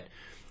Comet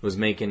was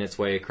making its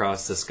way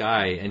across the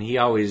sky. And he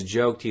always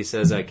joked, he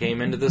says, I came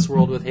into this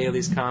world with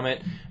Halley's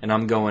Comet, and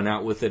I'm going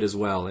out with it as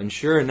well. And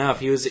sure enough,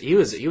 he was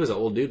an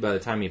old dude by the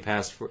time he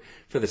passed for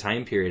the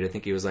time period. I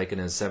think he was like in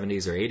his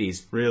 70s or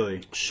 80s.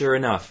 Really? Sure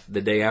enough,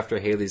 the day after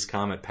Halley's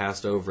Comet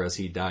passed over us,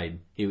 he died.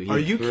 Are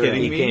you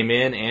kidding me? He came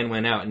in and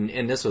went out.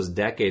 And this was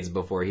decades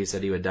before he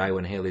said he would die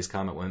when Halley's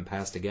Comet went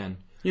past again.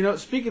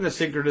 Speaking of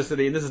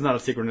synchronicity, and this is not a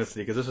synchronicity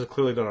because this is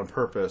clearly done on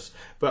purpose,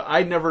 but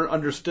I never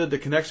understood the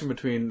connection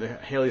between the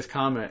Halley's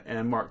Comet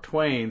and Mark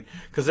Twain,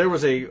 because there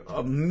was a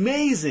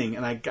amazing,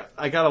 and I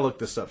got to look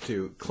this up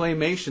too,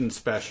 claymation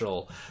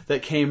special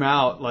that came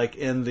out like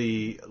in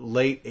the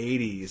late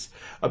 80s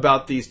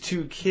about these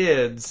two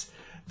kids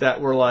that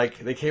were like,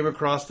 they came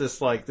across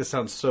this, like, this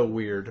sounds so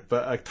weird,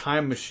 but a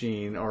time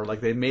machine, or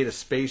like they made a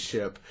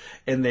spaceship,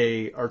 and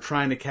they are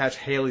trying to catch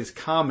Halley's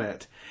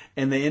Comet,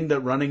 and they end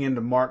up running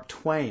into Mark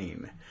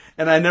Twain.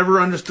 And I never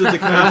understood the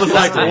connection. I was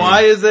like,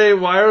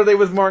 why are they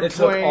with Mark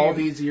Twain? It took all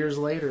these years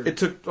later. It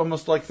took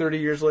almost like 30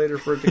 years later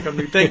for it to come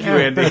to me. Thank you,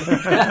 Andy.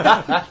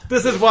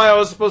 This is why I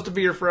was supposed to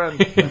be your friend.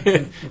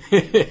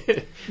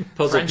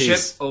 Puzzle Friendship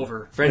piece.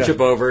 over. Friendship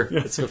over.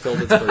 It's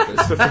fulfilled its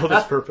purpose. Fulfilled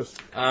its purpose.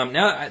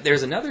 Now,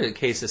 there's another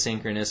case of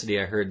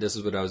synchronicity I heard. This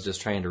is what I was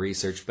just trying to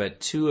research. But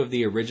two of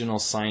the original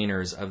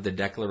signers of the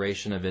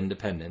Declaration of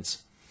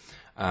Independence,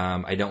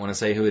 I don't want to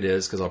say who it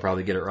is because I'll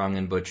probably get it wrong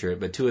and butcher it,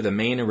 but two of the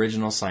main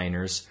original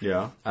signers,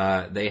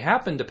 they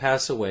happened to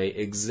pass away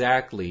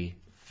exactly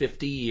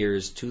 50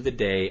 years to the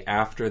day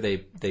after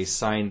they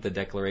signed the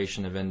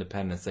Declaration of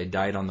Independence. They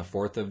died on the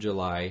 4th of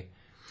July,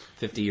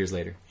 50 years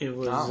later. It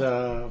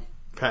was,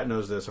 Pat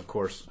knows this, of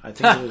course. I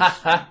think it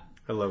was,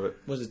 I love it.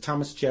 was it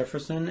Thomas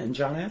Jefferson and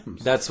John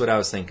Adams? That's what I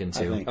was thinking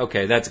too. think.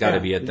 Okay, that's got to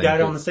be it They then.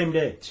 died on the same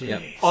day.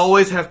 Yep.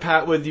 Always have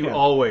Pat with you,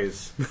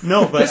 always.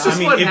 No, but This is I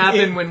mean, what if,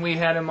 happened when we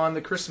had him on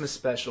the Christmas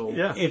special.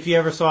 Yeah. if you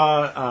ever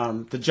saw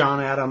the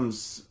John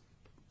Adams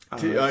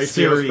HBO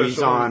series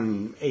special.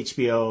 on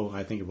HBO,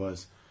 I think it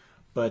was,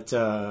 but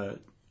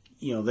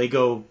they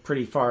go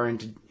pretty far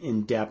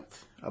in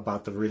depth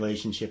about the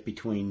relationship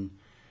between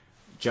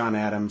John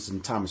Adams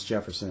and Thomas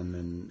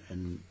Jefferson,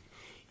 and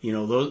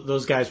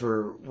those guys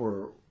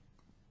were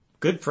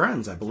good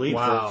friends, I believe,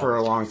 Wow. for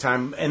a long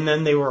time, and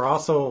then they were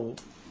also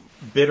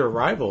bitter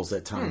rivals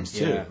at times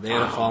too. Yeah, they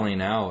had a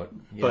falling out.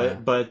 Yeah.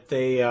 But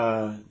they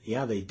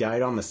they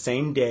died on the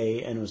same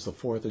day, and it was the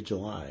 4th of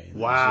July.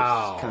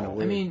 Wow. Kind of I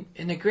weird. mean,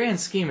 in the grand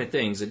scheme of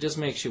things, it just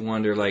makes you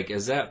wonder, like,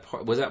 was that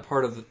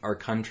part of our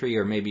country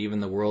or maybe even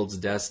the world's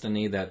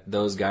destiny that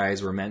those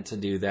guys were meant to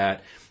do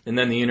that? And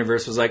then the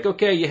universe was like,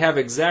 okay, you have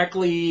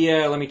exactly,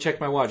 let me check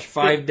my watch,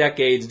 5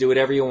 decades, do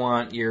whatever you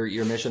want,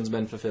 your mission's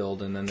been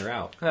fulfilled, and then they're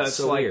out. It's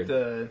so like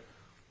weird.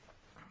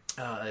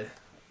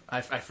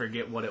 I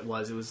forget what it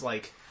was. It was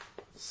like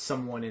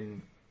someone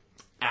in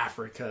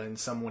Africa and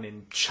someone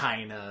in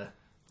China,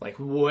 like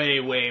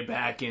way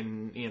back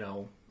in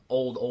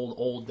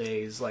old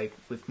days, like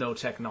with no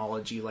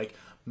technology, like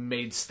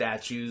made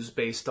statues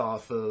based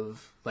off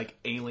of like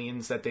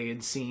aliens that they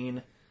had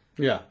seen,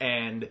 Yeah.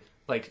 and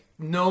like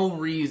no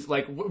reason,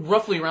 like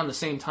roughly around the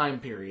same time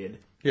period.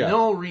 Yeah.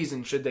 No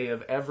reason should they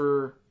have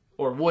ever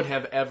or would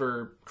have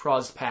ever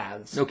crossed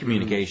paths. No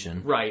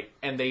communication. Right,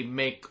 and they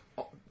make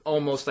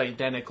almost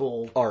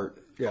identical Art.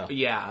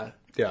 Yeah.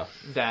 yeah,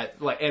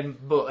 that like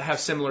but have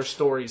similar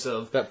stories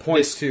of That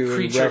points this to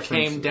creature references.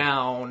 came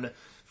down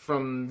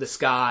from the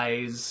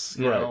skies,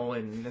 you Right. know,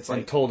 and it's And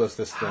like told us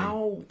this thing.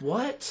 how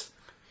what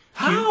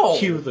how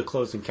Cue the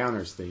Close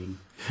Encounters theme.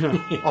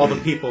 All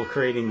the people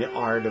creating the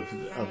art of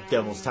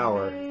Devil's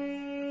Tower.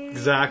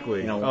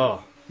 Exactly.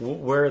 know,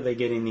 Where are they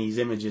getting these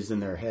images in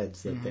their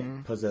heads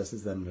that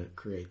possesses them to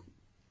create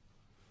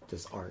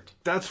this art?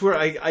 That's where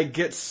I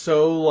get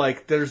so,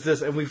 like, there's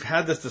this, and we've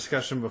had this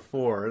discussion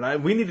before,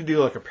 and we need to do,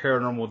 like, a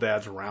Paranormal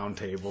Dads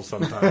roundtable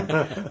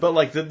sometime. But,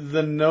 like,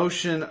 the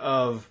notion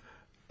of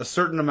a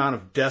certain amount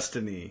of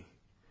destiny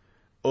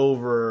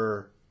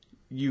over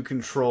you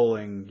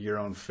controlling your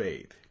own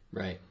fate,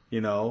 Right.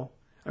 you know?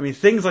 I mean,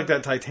 things like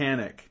that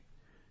Titanic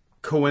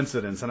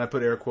coincidence, and I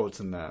put air quotes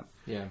in that,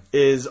 Yeah.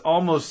 is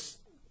almost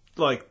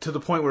like to the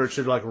point where it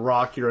should like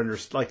rock your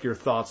your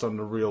thoughts on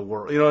the real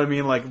world. You know what I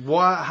mean? Like,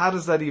 how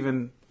does that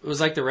even? It was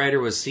like the writer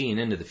was seeing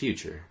into the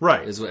future.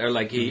 Right. Or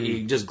like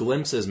he just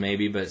glimpses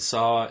maybe, but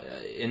saw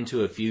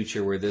into a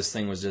future where this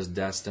thing was just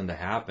destined to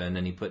happen,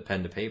 and he put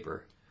pen to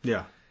paper.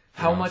 Yeah.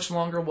 how much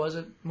longer was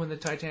it when the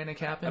Titanic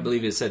happened? I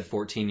believe it said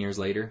 14 years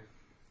later.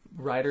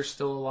 Ryder's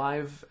still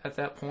alive at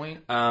that point.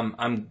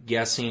 I'm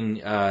guessing,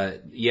 Do I'm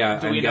we know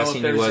if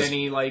guessing there's he was.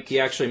 any like? He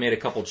actually made a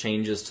couple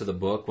changes to the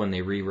book when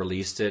they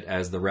re-released it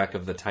as the Wreck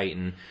of the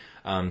Titan.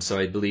 So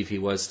I believe he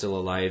was still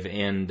alive,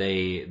 and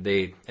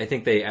I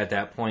think they at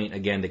that point,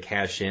 again, to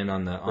cash in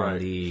on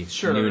the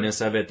Sure.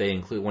 newness of it,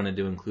 they wanted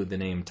to include the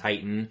name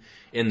Titan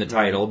in the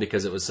title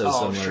because it was so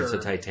similar to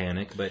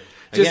Titanic. But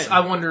Just, again,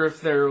 I wonder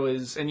if there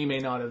was, and you may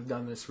not have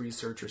done this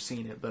research or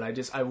seen it, but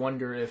I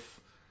wonder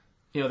if,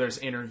 there's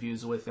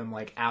interviews with him,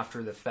 like,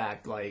 after the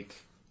fact, like,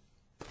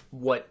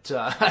 what,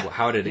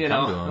 how did it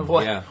come to him?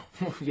 What,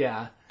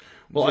 yeah.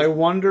 Well, I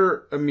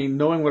wonder,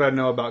 knowing what I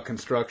know about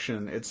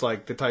construction, it's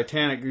like the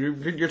Titanic,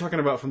 you're talking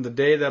about from the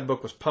day that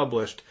book was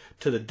published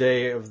to the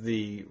day of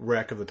the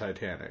wreck of the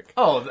Titanic.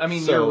 Oh, So,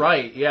 you're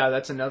right. Yeah,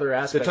 that's another The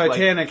aspect.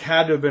 Titanic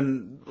had to have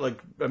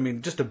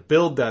been, just to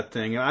build that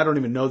thing, and I don't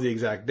even know the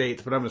exact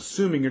dates, but I'm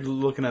assuming you're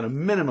looking at a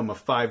minimum of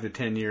 5 to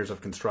 10 years of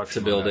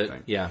construction to build on that it,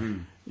 thing. yeah.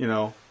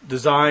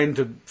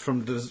 Designed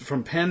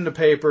from pen to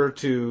paper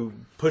to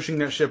pushing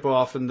that ship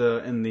off in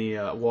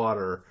the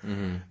water.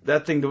 Mm-hmm.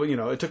 That thing,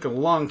 it took a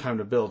long time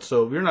to build.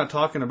 So you're not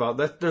talking about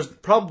that. There's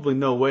probably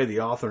no way the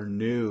author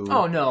knew.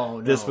 Oh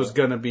no, this was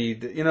going to be.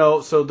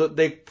 So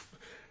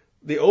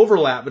the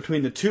overlap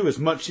between the two is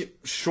much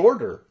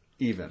shorter,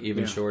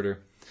 even shorter.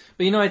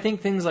 But I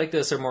think things like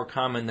this are more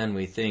common than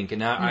we think.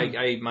 And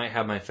I might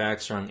have my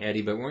facts wrong,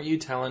 Eddie, but weren't you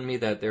telling me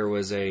that there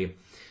was a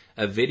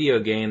video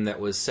game that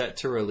was set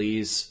to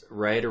release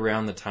right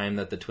around the time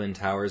that the Twin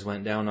Towers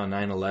went down on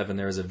 9/11?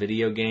 There was a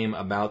video game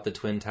about the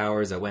Twin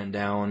Towers that went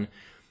down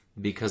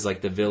because,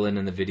 like, the villain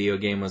in the video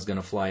game was going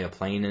to fly a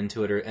plane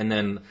into it, and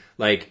then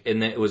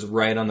it was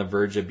right on the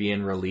verge of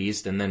being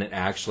released, and then it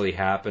actually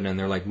happened, and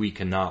they're like, we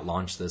cannot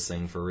launch this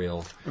thing for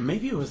real. Or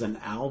maybe it was an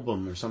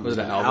album or something. Was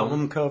it an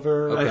album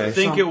cover? Okay. I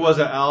think it was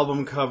an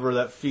album cover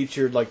that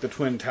featured like the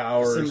Twin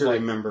Towers, I seem to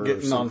remember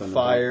getting on something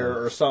fire about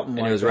that. or something.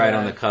 And like it was that. right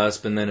on the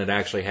cusp, and then it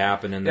actually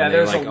happened, and then Yeah,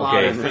 they're there's like, a lot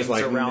okay, of It's things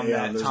like, around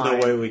that there's time.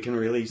 no way we can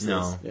release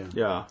No. this.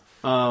 Yeah.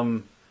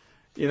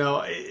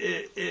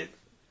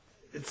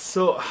 It's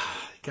so.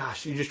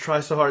 Gosh, you just try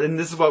so hard, and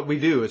this is what we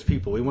do as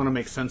people. We want to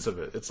make sense of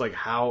it. It's like,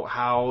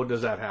 how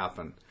does that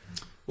happen?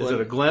 Is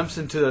it a glimpse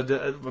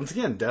into once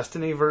again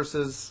destiny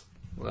versus?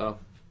 Well,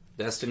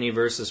 destiny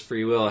versus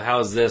free will.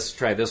 How's this?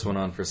 Try this one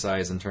on for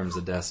size in terms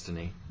of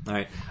destiny. All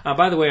right.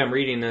 By the way, I'm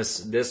reading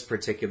this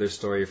particular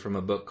story from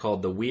a book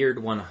called The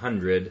Weird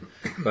 100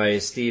 by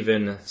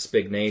Stephen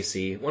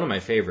Spignacy. One of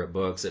my favorite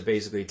books. It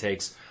basically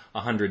takes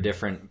 100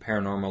 different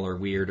paranormal or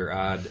weird or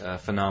odd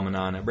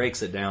phenomena, and it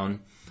breaks it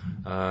down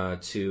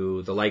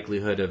to the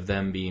likelihood of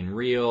them being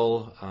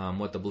real,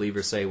 what the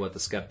believers say, what the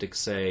skeptics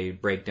say,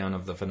 breakdown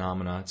of the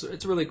phenomena.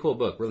 It's a really cool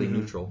book, really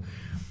neutral.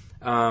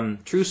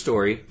 True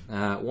story.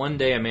 One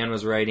day a man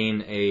was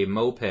riding a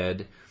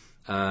moped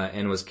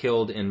and was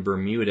killed in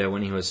Bermuda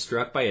when he was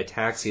struck by a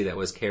taxi that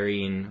was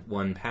carrying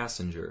one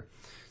passenger.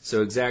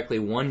 So exactly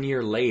 1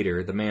 year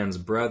later, the man's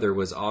brother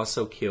was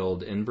also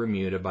killed in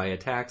Bermuda by a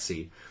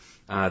taxi.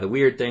 The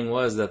weird thing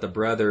was that the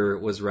brother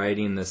was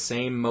riding the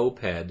same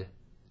moped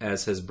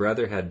as his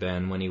brother had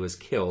been when he was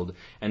killed,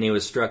 and he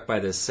was struck by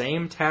the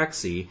same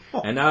taxi,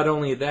 and not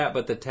only that,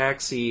 but the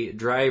taxi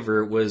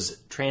driver was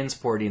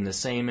transporting the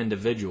same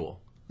individual.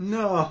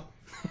 No.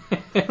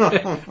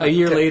 A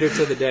year later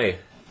to the day.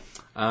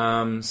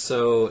 And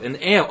so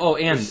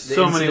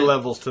many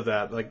levels to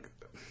that. Like,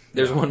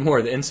 there's one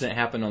more. The incident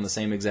happened on the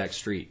same exact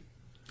street.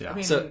 yeah. I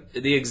mean, So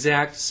the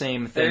exact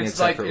same thing, it's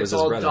except like for it was it's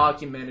his all brother.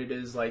 documented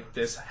as like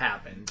this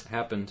happened.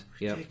 Happened.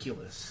 Yep.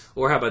 Ridiculous.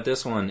 Or how about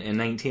this one? In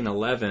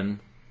 1911,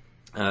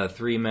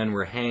 3 men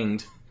were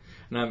hanged.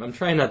 And I'm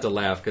trying not to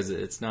laugh because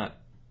it's not.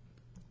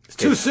 It's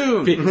too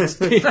soon.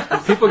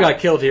 People got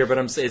killed here, but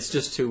it's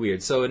just too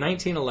weird. So in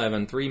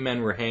 1911, 3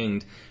 men were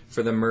hanged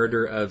for the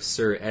murder of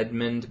Sir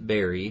Edmund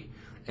Barry,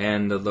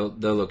 and the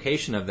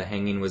location of the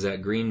hanging was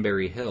at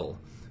Greenberry Hill.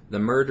 The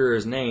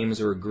murderers'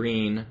 names were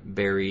Green,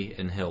 Barry,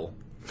 and Hill.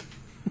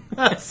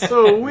 That's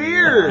so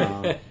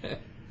weird.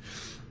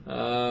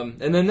 And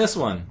then this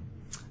one.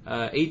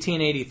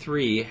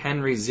 1883,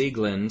 Henry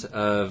Ziegland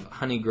of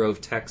Honey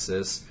Grove,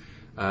 Texas,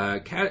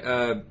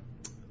 very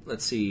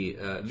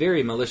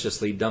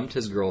maliciously dumped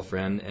his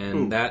girlfriend,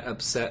 and that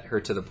upset her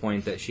to the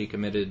point that she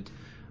committed,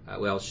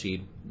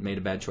 she made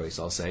a bad choice,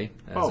 I'll say,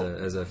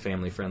 as a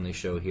family-friendly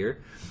show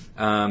here.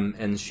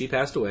 And she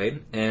passed away,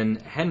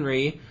 and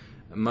Henry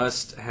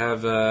must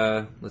have,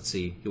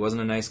 he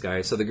wasn't a nice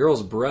guy. So the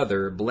girl's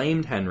brother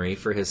blamed Henry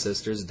for his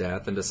sister's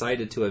death and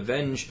decided to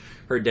avenge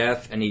her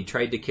death, and he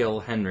tried to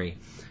kill Henry.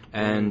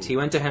 And he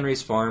went to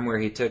Henry's farm where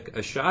he took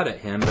a shot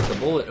at him, but the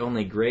bullet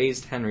only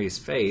grazed Henry's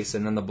face,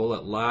 and then the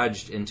bullet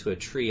lodged into a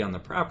tree on the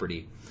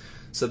property.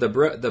 So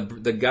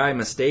the guy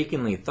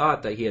mistakenly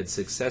thought that he had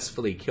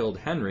successfully killed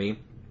Henry,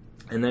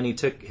 and then he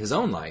took his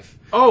own life,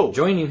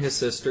 joining his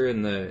sister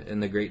in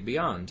the great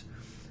beyond.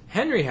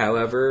 Henry,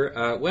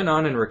 however, went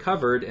on and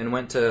recovered and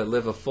went to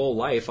live a full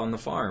life on the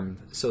farm.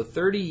 So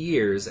 30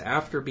 years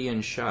after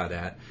being shot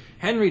at,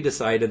 Henry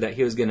decided that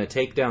he was going to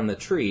take down the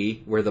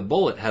tree where the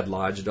bullet had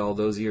lodged all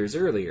those years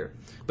earlier.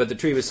 But the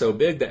tree was so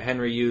big that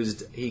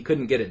he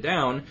couldn't get it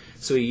down,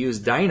 so he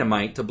used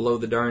dynamite to blow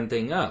the darn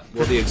thing up.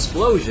 Well, the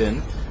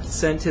explosion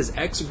sent his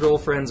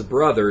ex-girlfriend's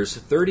brother's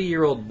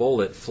 30-year-old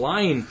bullet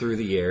flying through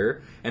the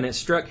air, and it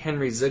struck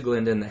Henry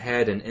Zigland in the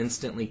head and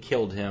instantly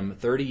killed him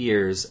 30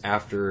 years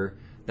after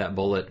that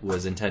bullet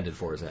was intended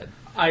for his head.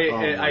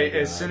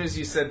 As soon as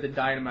you said the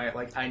dynamite,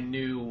 like I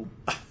knew,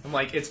 I'm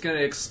like, it's going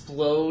to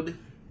explode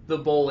the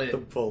bullet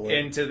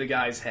into the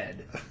guy's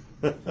head.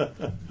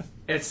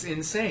 It's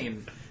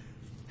insane.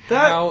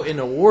 How in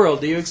the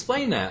world do you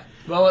explain that?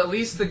 Well, at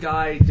least the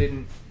guy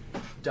didn't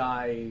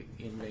die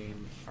in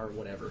vain or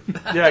whatever.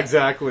 Yeah,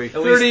 exactly.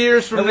 30 least-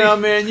 years from now,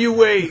 man, you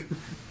wait.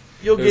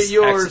 You'll It get was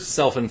yours.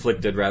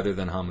 self-inflicted rather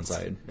than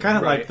homicide. Kind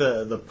of Right. like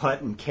the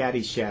putt in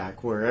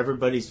Caddyshack, where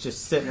everybody's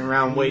just sitting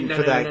around waiting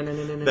for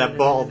that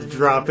ball to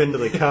drop into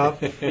the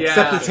cup.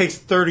 Except it takes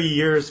 30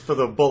 years for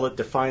the bullet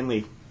to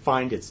finally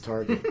find its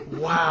target.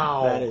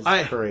 Wow.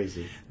 That is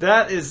crazy.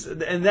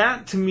 And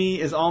that to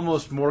me is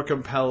almost more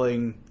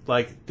compelling.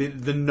 Like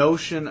the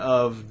notion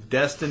of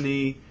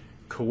destiny,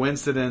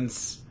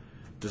 coincidence,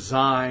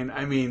 design.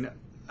 I mean,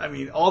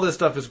 all this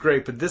stuff is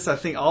great, but this, I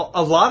think,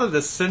 a lot of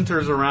this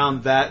centers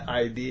around that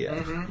idea.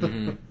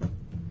 Mm-hmm.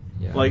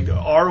 Yeah. Like,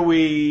 are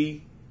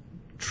we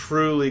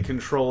truly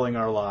controlling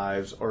our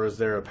lives, or is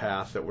there a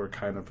path that we're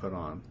kind of put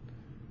on?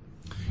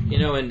 You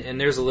know, and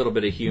there's a little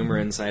bit of humor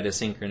inside of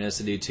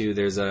synchronicity, too.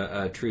 There's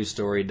a true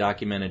story,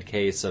 documented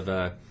case of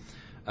a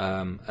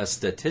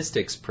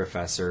statistics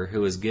professor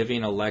who was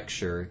giving a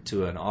lecture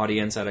to an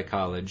audience at a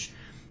college,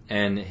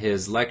 and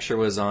his lecture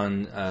was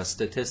on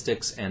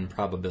statistics and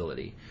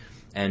probability.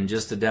 And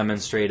just to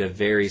demonstrate a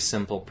very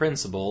simple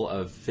principle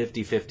of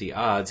 50-50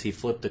 odds, he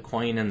flipped a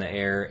coin in the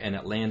air, and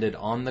it landed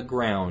on the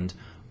ground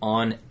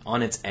on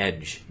its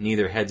edge,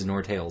 neither heads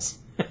nor tails.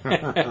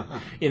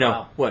 You know,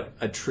 Wow. what,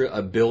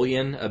 a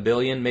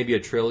billion, maybe a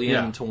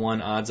trillion to 1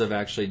 odds of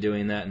actually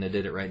doing that, and it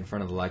did it right in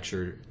front of the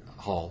lecture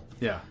hall.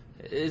 Yeah.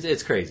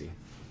 It's crazy,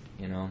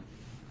 you know.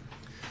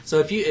 So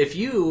if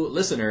you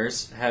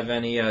listeners have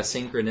any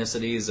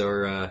synchronicities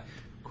or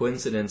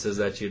coincidences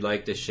that you'd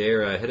like to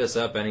share, hit us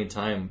up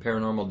anytime.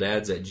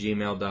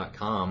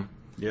 paranormaldads@gmail.com.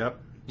 Yep.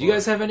 Do you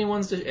guys have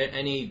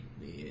any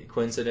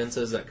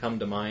coincidences that come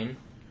to mind?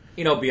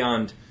 You know,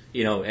 beyond,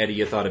 you know, Eddie,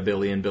 you thought of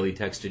Billy, and Billy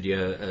texted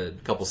you a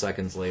couple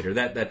seconds later.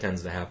 That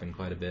tends to happen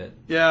quite a bit.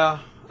 Yeah.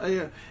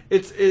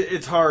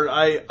 It's hard.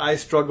 I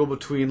struggle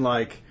between,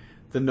 like,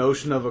 the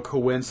notion of a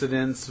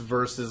coincidence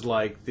versus,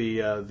 like,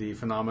 the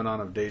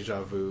phenomenon of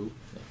deja vu.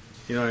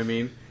 You know what I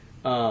mean?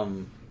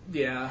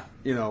 Yeah.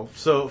 You know,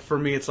 so for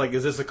me, it's like,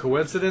 is this a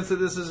coincidence that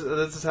this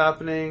is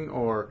happening,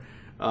 or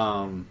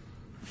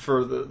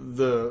for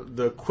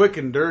the quick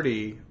and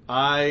dirty?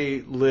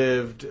 I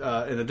lived in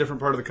a different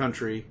part of the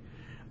country,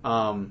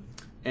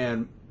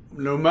 and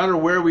no matter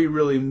where we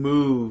really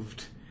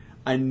moved,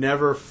 I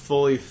never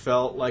fully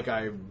felt like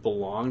I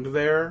belonged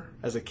there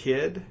as a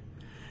kid,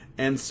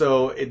 and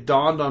so it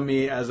dawned on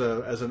me as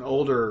an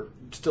older,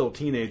 still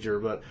teenager,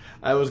 but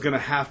I was going to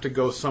have to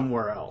go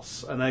somewhere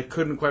else, and I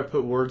couldn't quite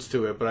put words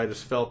to it, but I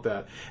just felt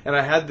that. And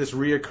I had this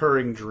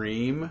reoccurring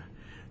dream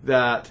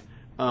that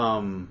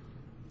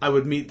I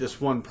would meet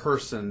this one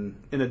person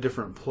in a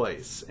different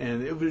place,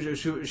 and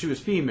she was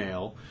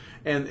female,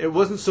 and it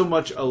wasn't so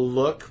much a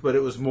look, but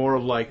it was more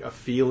of like a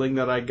feeling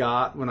that I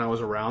got when I was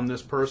around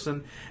this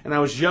person, and I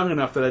was young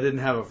enough that I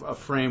didn't have a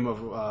frame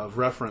of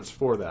reference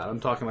for that. I'm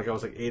talking like I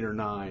was like 8 or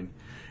 9,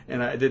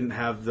 and I didn't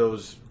have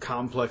those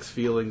complex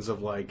feelings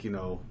of, like, you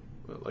know,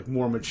 like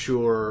more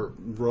mature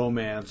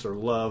romance or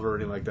love or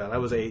anything like that. I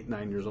was 8,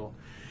 9 years old.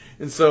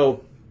 And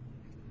so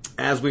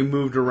as we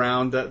moved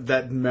around,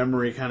 that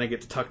memory kind of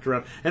gets tucked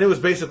around. And it was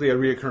basically a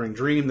reoccurring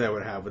dream that I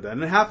would have with that.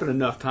 And it happened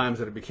enough times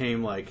that it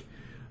became like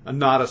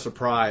not a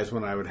surprise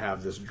when I would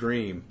have this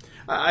dream.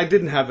 I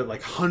didn't have it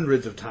like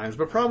hundreds of times,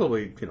 but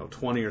probably, you know,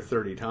 20 or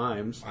 30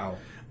 times.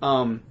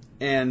 Wow.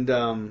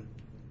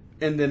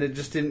 And then it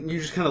just didn't. You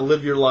just kind of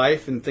live your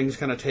life, and things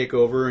kind of take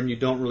over, and you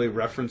don't really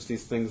reference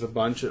these things a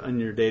bunch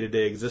in your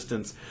day-to-day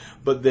existence.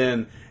 But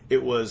then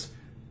it was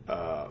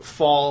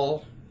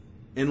fall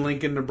in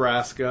Lincoln,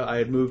 Nebraska. I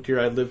had moved here.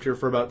 I had lived here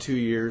for about 2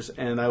 years,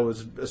 and I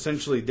was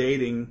essentially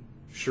dating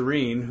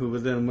Shireen, who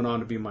then went on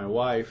to be my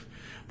wife.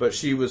 But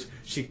she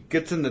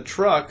gets in the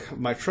truck,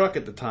 my truck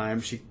at the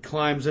time. She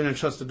climbs in and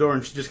shuts the door,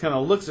 and she just kind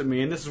of looks at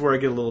me. And this is where I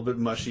get a little bit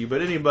mushy.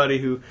 But anybody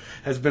who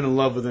has been in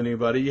love with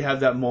anybody, you have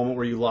that moment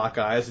where you lock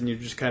eyes, and you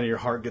just kind of, your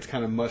heart gets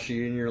kind of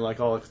mushy, and you're like,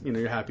 all, you know,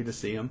 you're happy to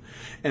see him.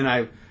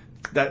 And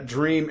that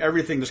dream,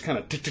 everything just kind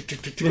of tick, tick,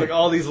 tick, tick, tick, like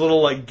all these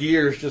little like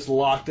gears just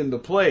locked into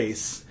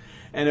place.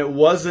 And it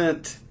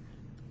wasn't,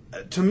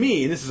 to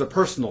me, and this is a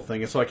personal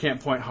thing, so I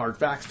can't point hard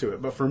facts to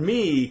it. But for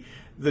me,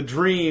 the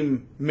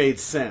dream made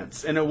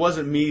sense, and it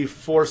wasn't me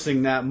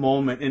forcing that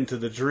moment into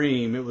the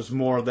dream. It was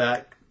more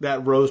that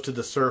rose to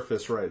the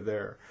surface right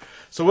there.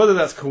 So whether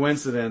that's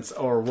coincidence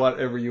or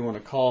whatever you want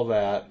to call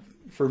that,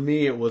 for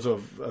me it was a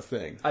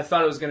thing. I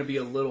thought it was going to be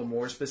a little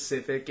more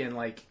specific, and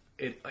like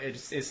it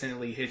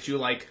instantly hit you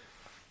like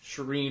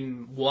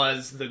Shireen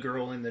was the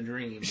girl in the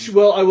dream.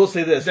 Well, I will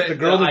say this: the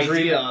girl in the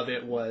dream. The idea of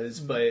it was,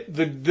 but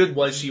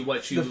was she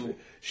what you?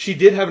 She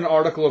did have an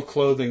article of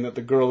clothing that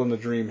the girl in the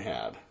dream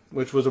had,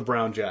 which was a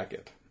brown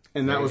jacket.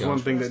 And There that you was go. one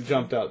thing that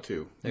jumped out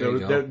too. There you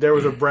go. There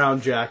was a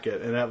brown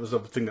jacket, and that was a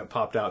thing that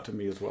popped out to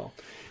me as well.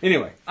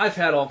 Anyway, I've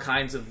had all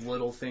kinds of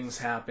little things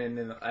happen,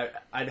 and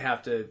I'd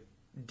have to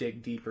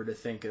dig deeper to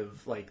think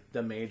of like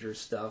the major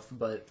stuff.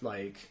 But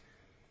like,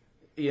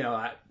 you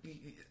know,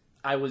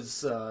 I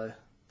was the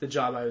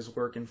job I was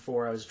working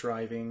for. I was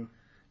driving.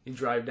 You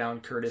drive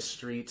down Curtis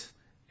Street,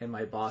 and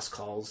my boss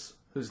calls.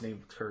 Who's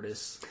named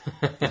Curtis?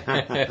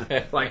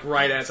 Like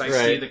right as I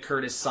see the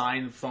Curtis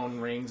sign, the phone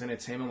rings, and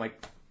it's him. I'm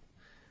like,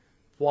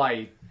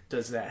 why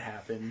does that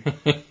happen?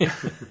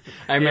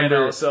 I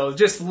remember, So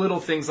just little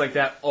things like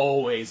that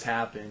always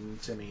happen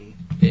to me.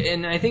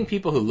 and I think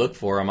people who look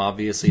for them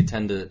obviously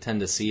tend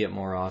to see it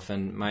more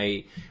often.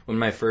 When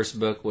my first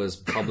book was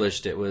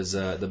published, it was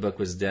the book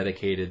was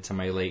dedicated to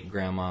my late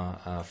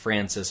grandma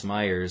Frances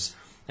Myers,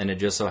 and it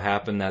just so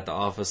happened that the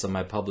office of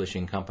my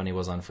publishing company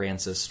was on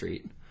Francis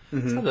Street. So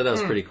I thought that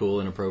was pretty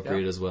cool and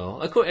appropriate as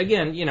well.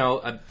 Again, you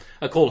know,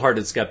 a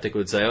cold-hearted skeptic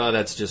would say, "Oh,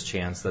 that's just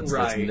chance. There's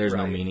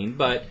no meaning."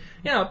 But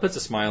you know, it puts a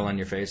smile on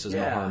your face. There's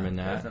no harm in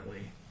that.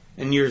 Definitely.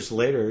 And years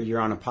later,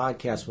 you're on a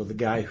podcast with a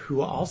guy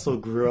who also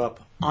grew up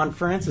on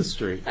Francis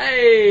Street.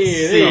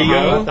 Hey, there you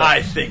go.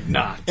 I think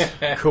not.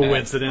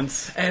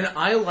 Coincidence. And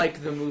I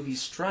like the movie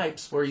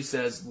Stripes where he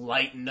says,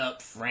 "Lighten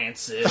up,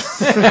 Francis."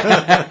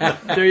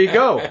 There you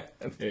go.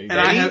 There you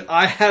And go.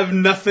 I have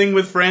nothing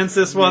with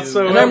Francis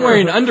whatsoever. And I'm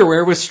wearing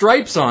underwear with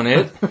stripes on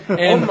it,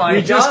 and my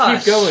we just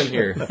gosh. keep going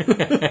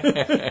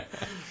here.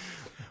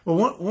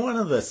 Well, one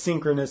of the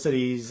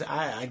synchronicities,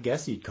 I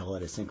guess you'd call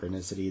it a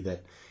synchronicity,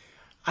 that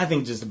I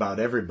think just about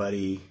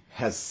everybody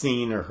has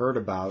seen or heard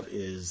about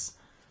is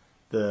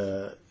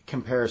the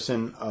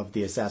comparison of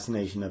the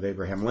assassination of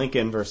Abraham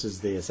Lincoln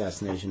versus the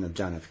assassination of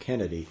John F.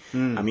 Kennedy.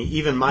 I mean,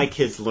 even my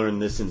kids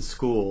learned this in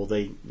school.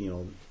 They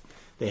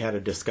had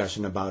a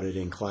discussion about it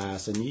in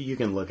class, and you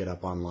can look it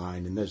up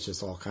online, and there's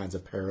just all kinds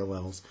of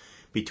parallels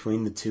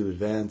between the two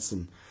events.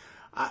 And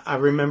I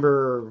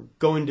remember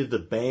going to the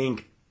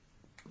bank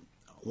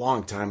a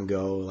long time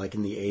ago, like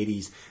in the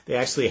 80s. They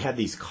actually had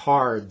these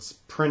cards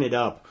printed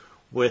up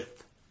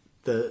with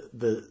the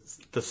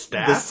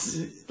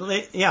stats?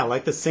 like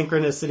the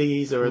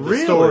synchronicities or the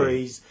Really?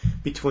 stories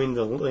between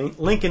the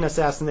Lincoln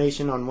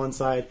assassination on one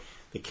side,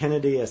 the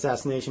Kennedy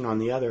assassination on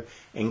the other,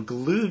 and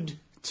glued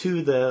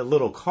to the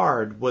little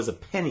card was a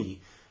penny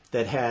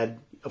that had,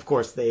 of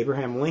course, the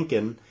Abraham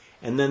Lincoln,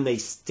 and then they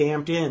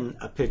stamped in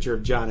a picture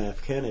of John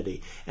F.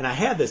 Kennedy. And I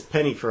had this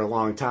penny for a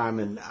long time,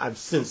 and I've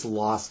since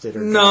lost it or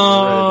gotten rid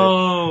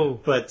of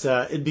it. But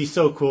it'd be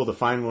so cool to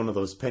find one of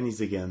those pennies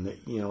again. That,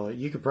 you know,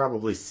 you could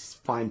probably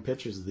find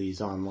pictures of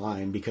these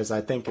online, because I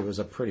think it was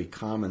a pretty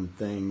common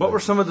thing. What were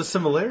some of the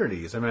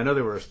similarities? I mean, I know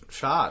they were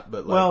shot,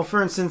 but like... Well,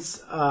 for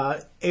instance,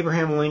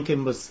 Abraham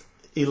Lincoln was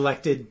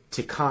elected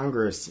to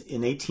Congress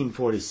in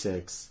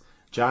 1846.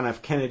 John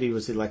F. Kennedy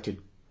was elected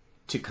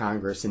to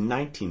Congress in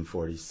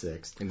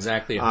 1946.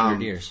 Exactly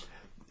 100 years.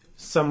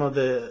 Some of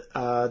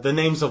the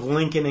names of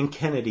Lincoln and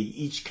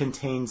Kennedy each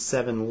contain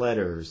 7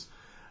 letters.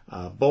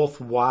 Both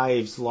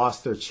wives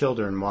lost their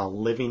children while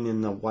living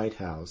in the White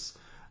House.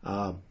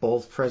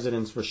 Both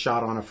presidents were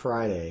shot on a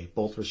Friday.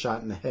 Both were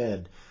shot in the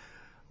head.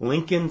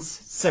 Lincoln's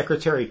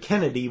secretary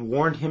Kennedy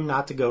warned him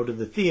not to go to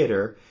the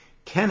theater.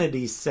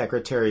 Kennedy's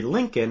secretary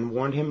Lincoln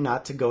warned him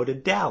not to go to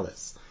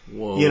Dallas.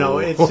 Whoa. You know,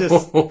 it's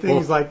just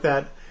things like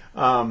that.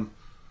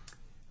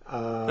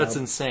 That's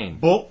insane.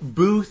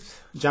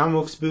 Booth, John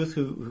Wilkes Booth,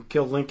 who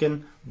killed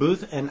Lincoln,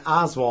 Booth and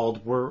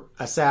Oswald were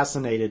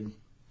assassinated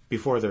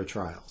before their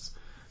trials.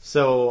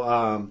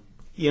 So,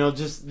 you know,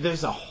 just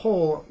there's a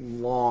whole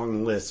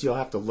long list. You'll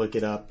have to look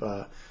it up.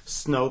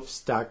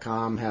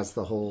 Snopes.com has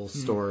the whole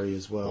story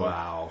as well.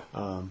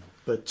 Wow.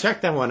 But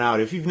check that one out.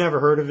 If you've never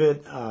heard of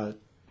it,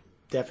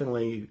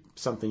 definitely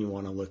something you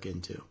want to look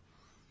into.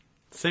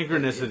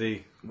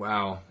 Synchronicity.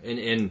 Wow.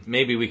 And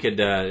maybe we could,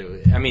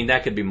 I mean,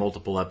 that could be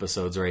multiple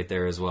episodes right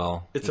there as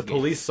well. It's a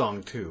police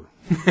song, too.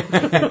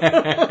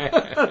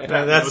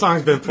 That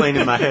song's been playing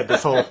in my head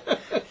this whole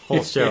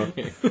show.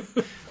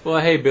 Well,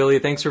 hey, Billy,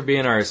 thanks for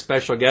being our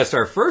special guest,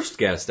 our first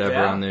guest ever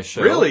Yeah. on this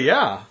show. Really,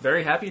 yeah.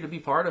 Very happy to be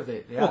part of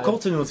it. Yeah. Well,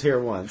 Colton was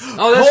here once.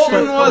 Oh, that's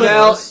Colton true. was-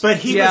 Well, But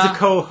he Yeah. was a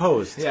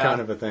co-host, Yeah. kind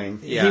of a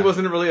thing. yeah. He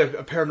wasn't really a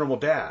paranormal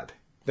dad.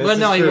 This Well, is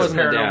no, he true. wasn't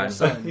a Paranormal dad.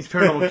 son. He's a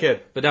paranormal kid.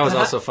 But that was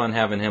also fun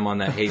having him on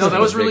that Hastings No,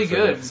 that was really Bigfoot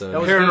good. episode.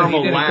 That was Paranormal good.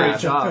 He did a lad. great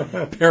job.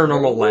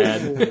 Paranormal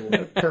lad.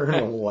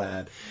 Paranormal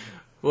lad.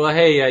 Well,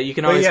 hey, you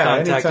can always yeah,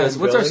 contact anytime, us.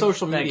 What's our Billy.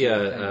 social Thank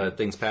media you.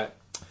 things, Pat?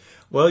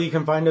 Well, you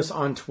can find us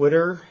on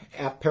Twitter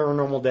at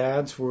Paranormal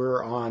Dads.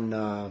 We're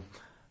on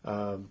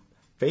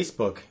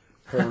Facebook,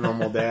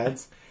 Paranormal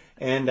Dads,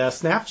 and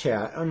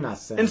Snapchat. I'm not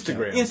Snapchat.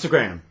 Instagram.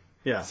 Instagram.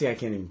 Yeah. See, I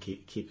can't even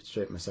keep it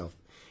straight myself.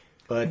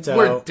 But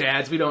We're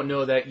dads. We don't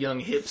know that young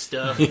hip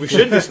stuff. We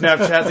should do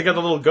Snapchat. They got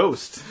the little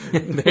ghost.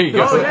 There you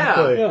go. Oh,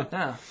 yeah.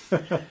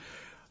 Exactly.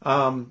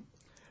 Yeah.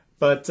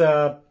 But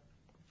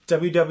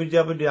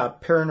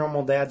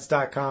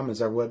www.paranormaldads.com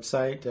is our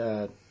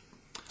website.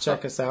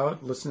 Check us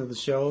out. Listen to the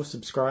show.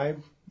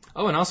 Subscribe.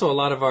 Oh, and also a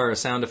lot of our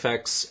sound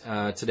effects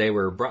today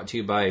were brought to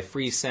you by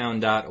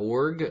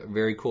freesound.org.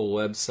 Very cool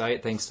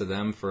website. Thanks to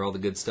them for all the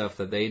good stuff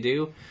that they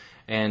do.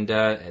 And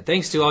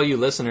thanks to all you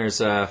listeners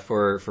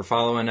for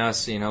following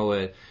us. You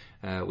know,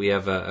 we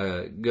have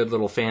a good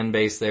little fan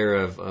base there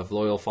of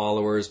loyal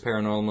followers,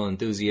 paranormal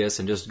enthusiasts,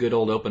 and just good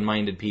old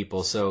open-minded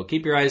people. So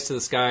keep your eyes to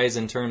the skies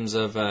in terms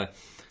of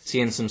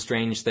seeing some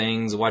strange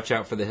things. Watch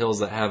out for the hills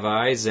that have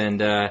eyes,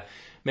 and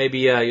maybe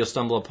you'll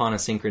stumble upon a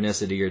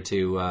synchronicity or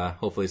two.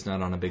 Hopefully it's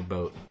not on a big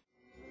boat.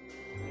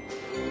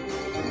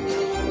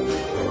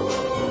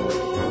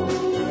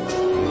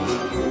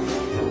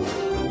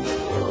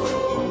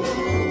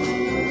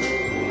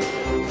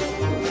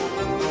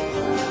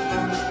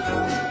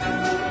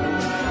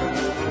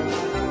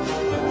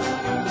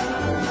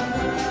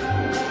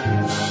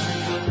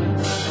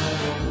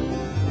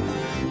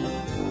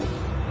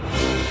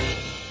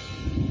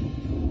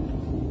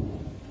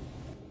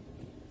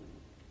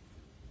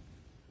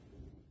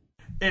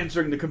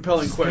 Answering the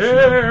compelling question.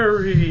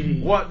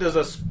 Scary. What does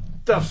a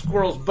stuffed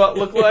squirrel's butt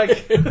look like?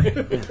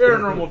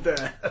 Paranormal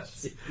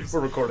Dash. We're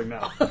recording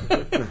now.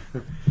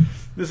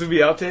 This would be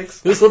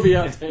outtakes? This will be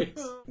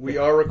outtakes. We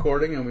are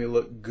recording and we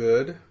look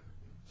good.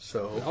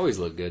 So Always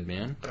look good,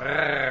 man.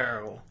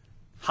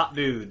 hot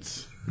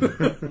dudes.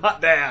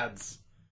 Hot dads.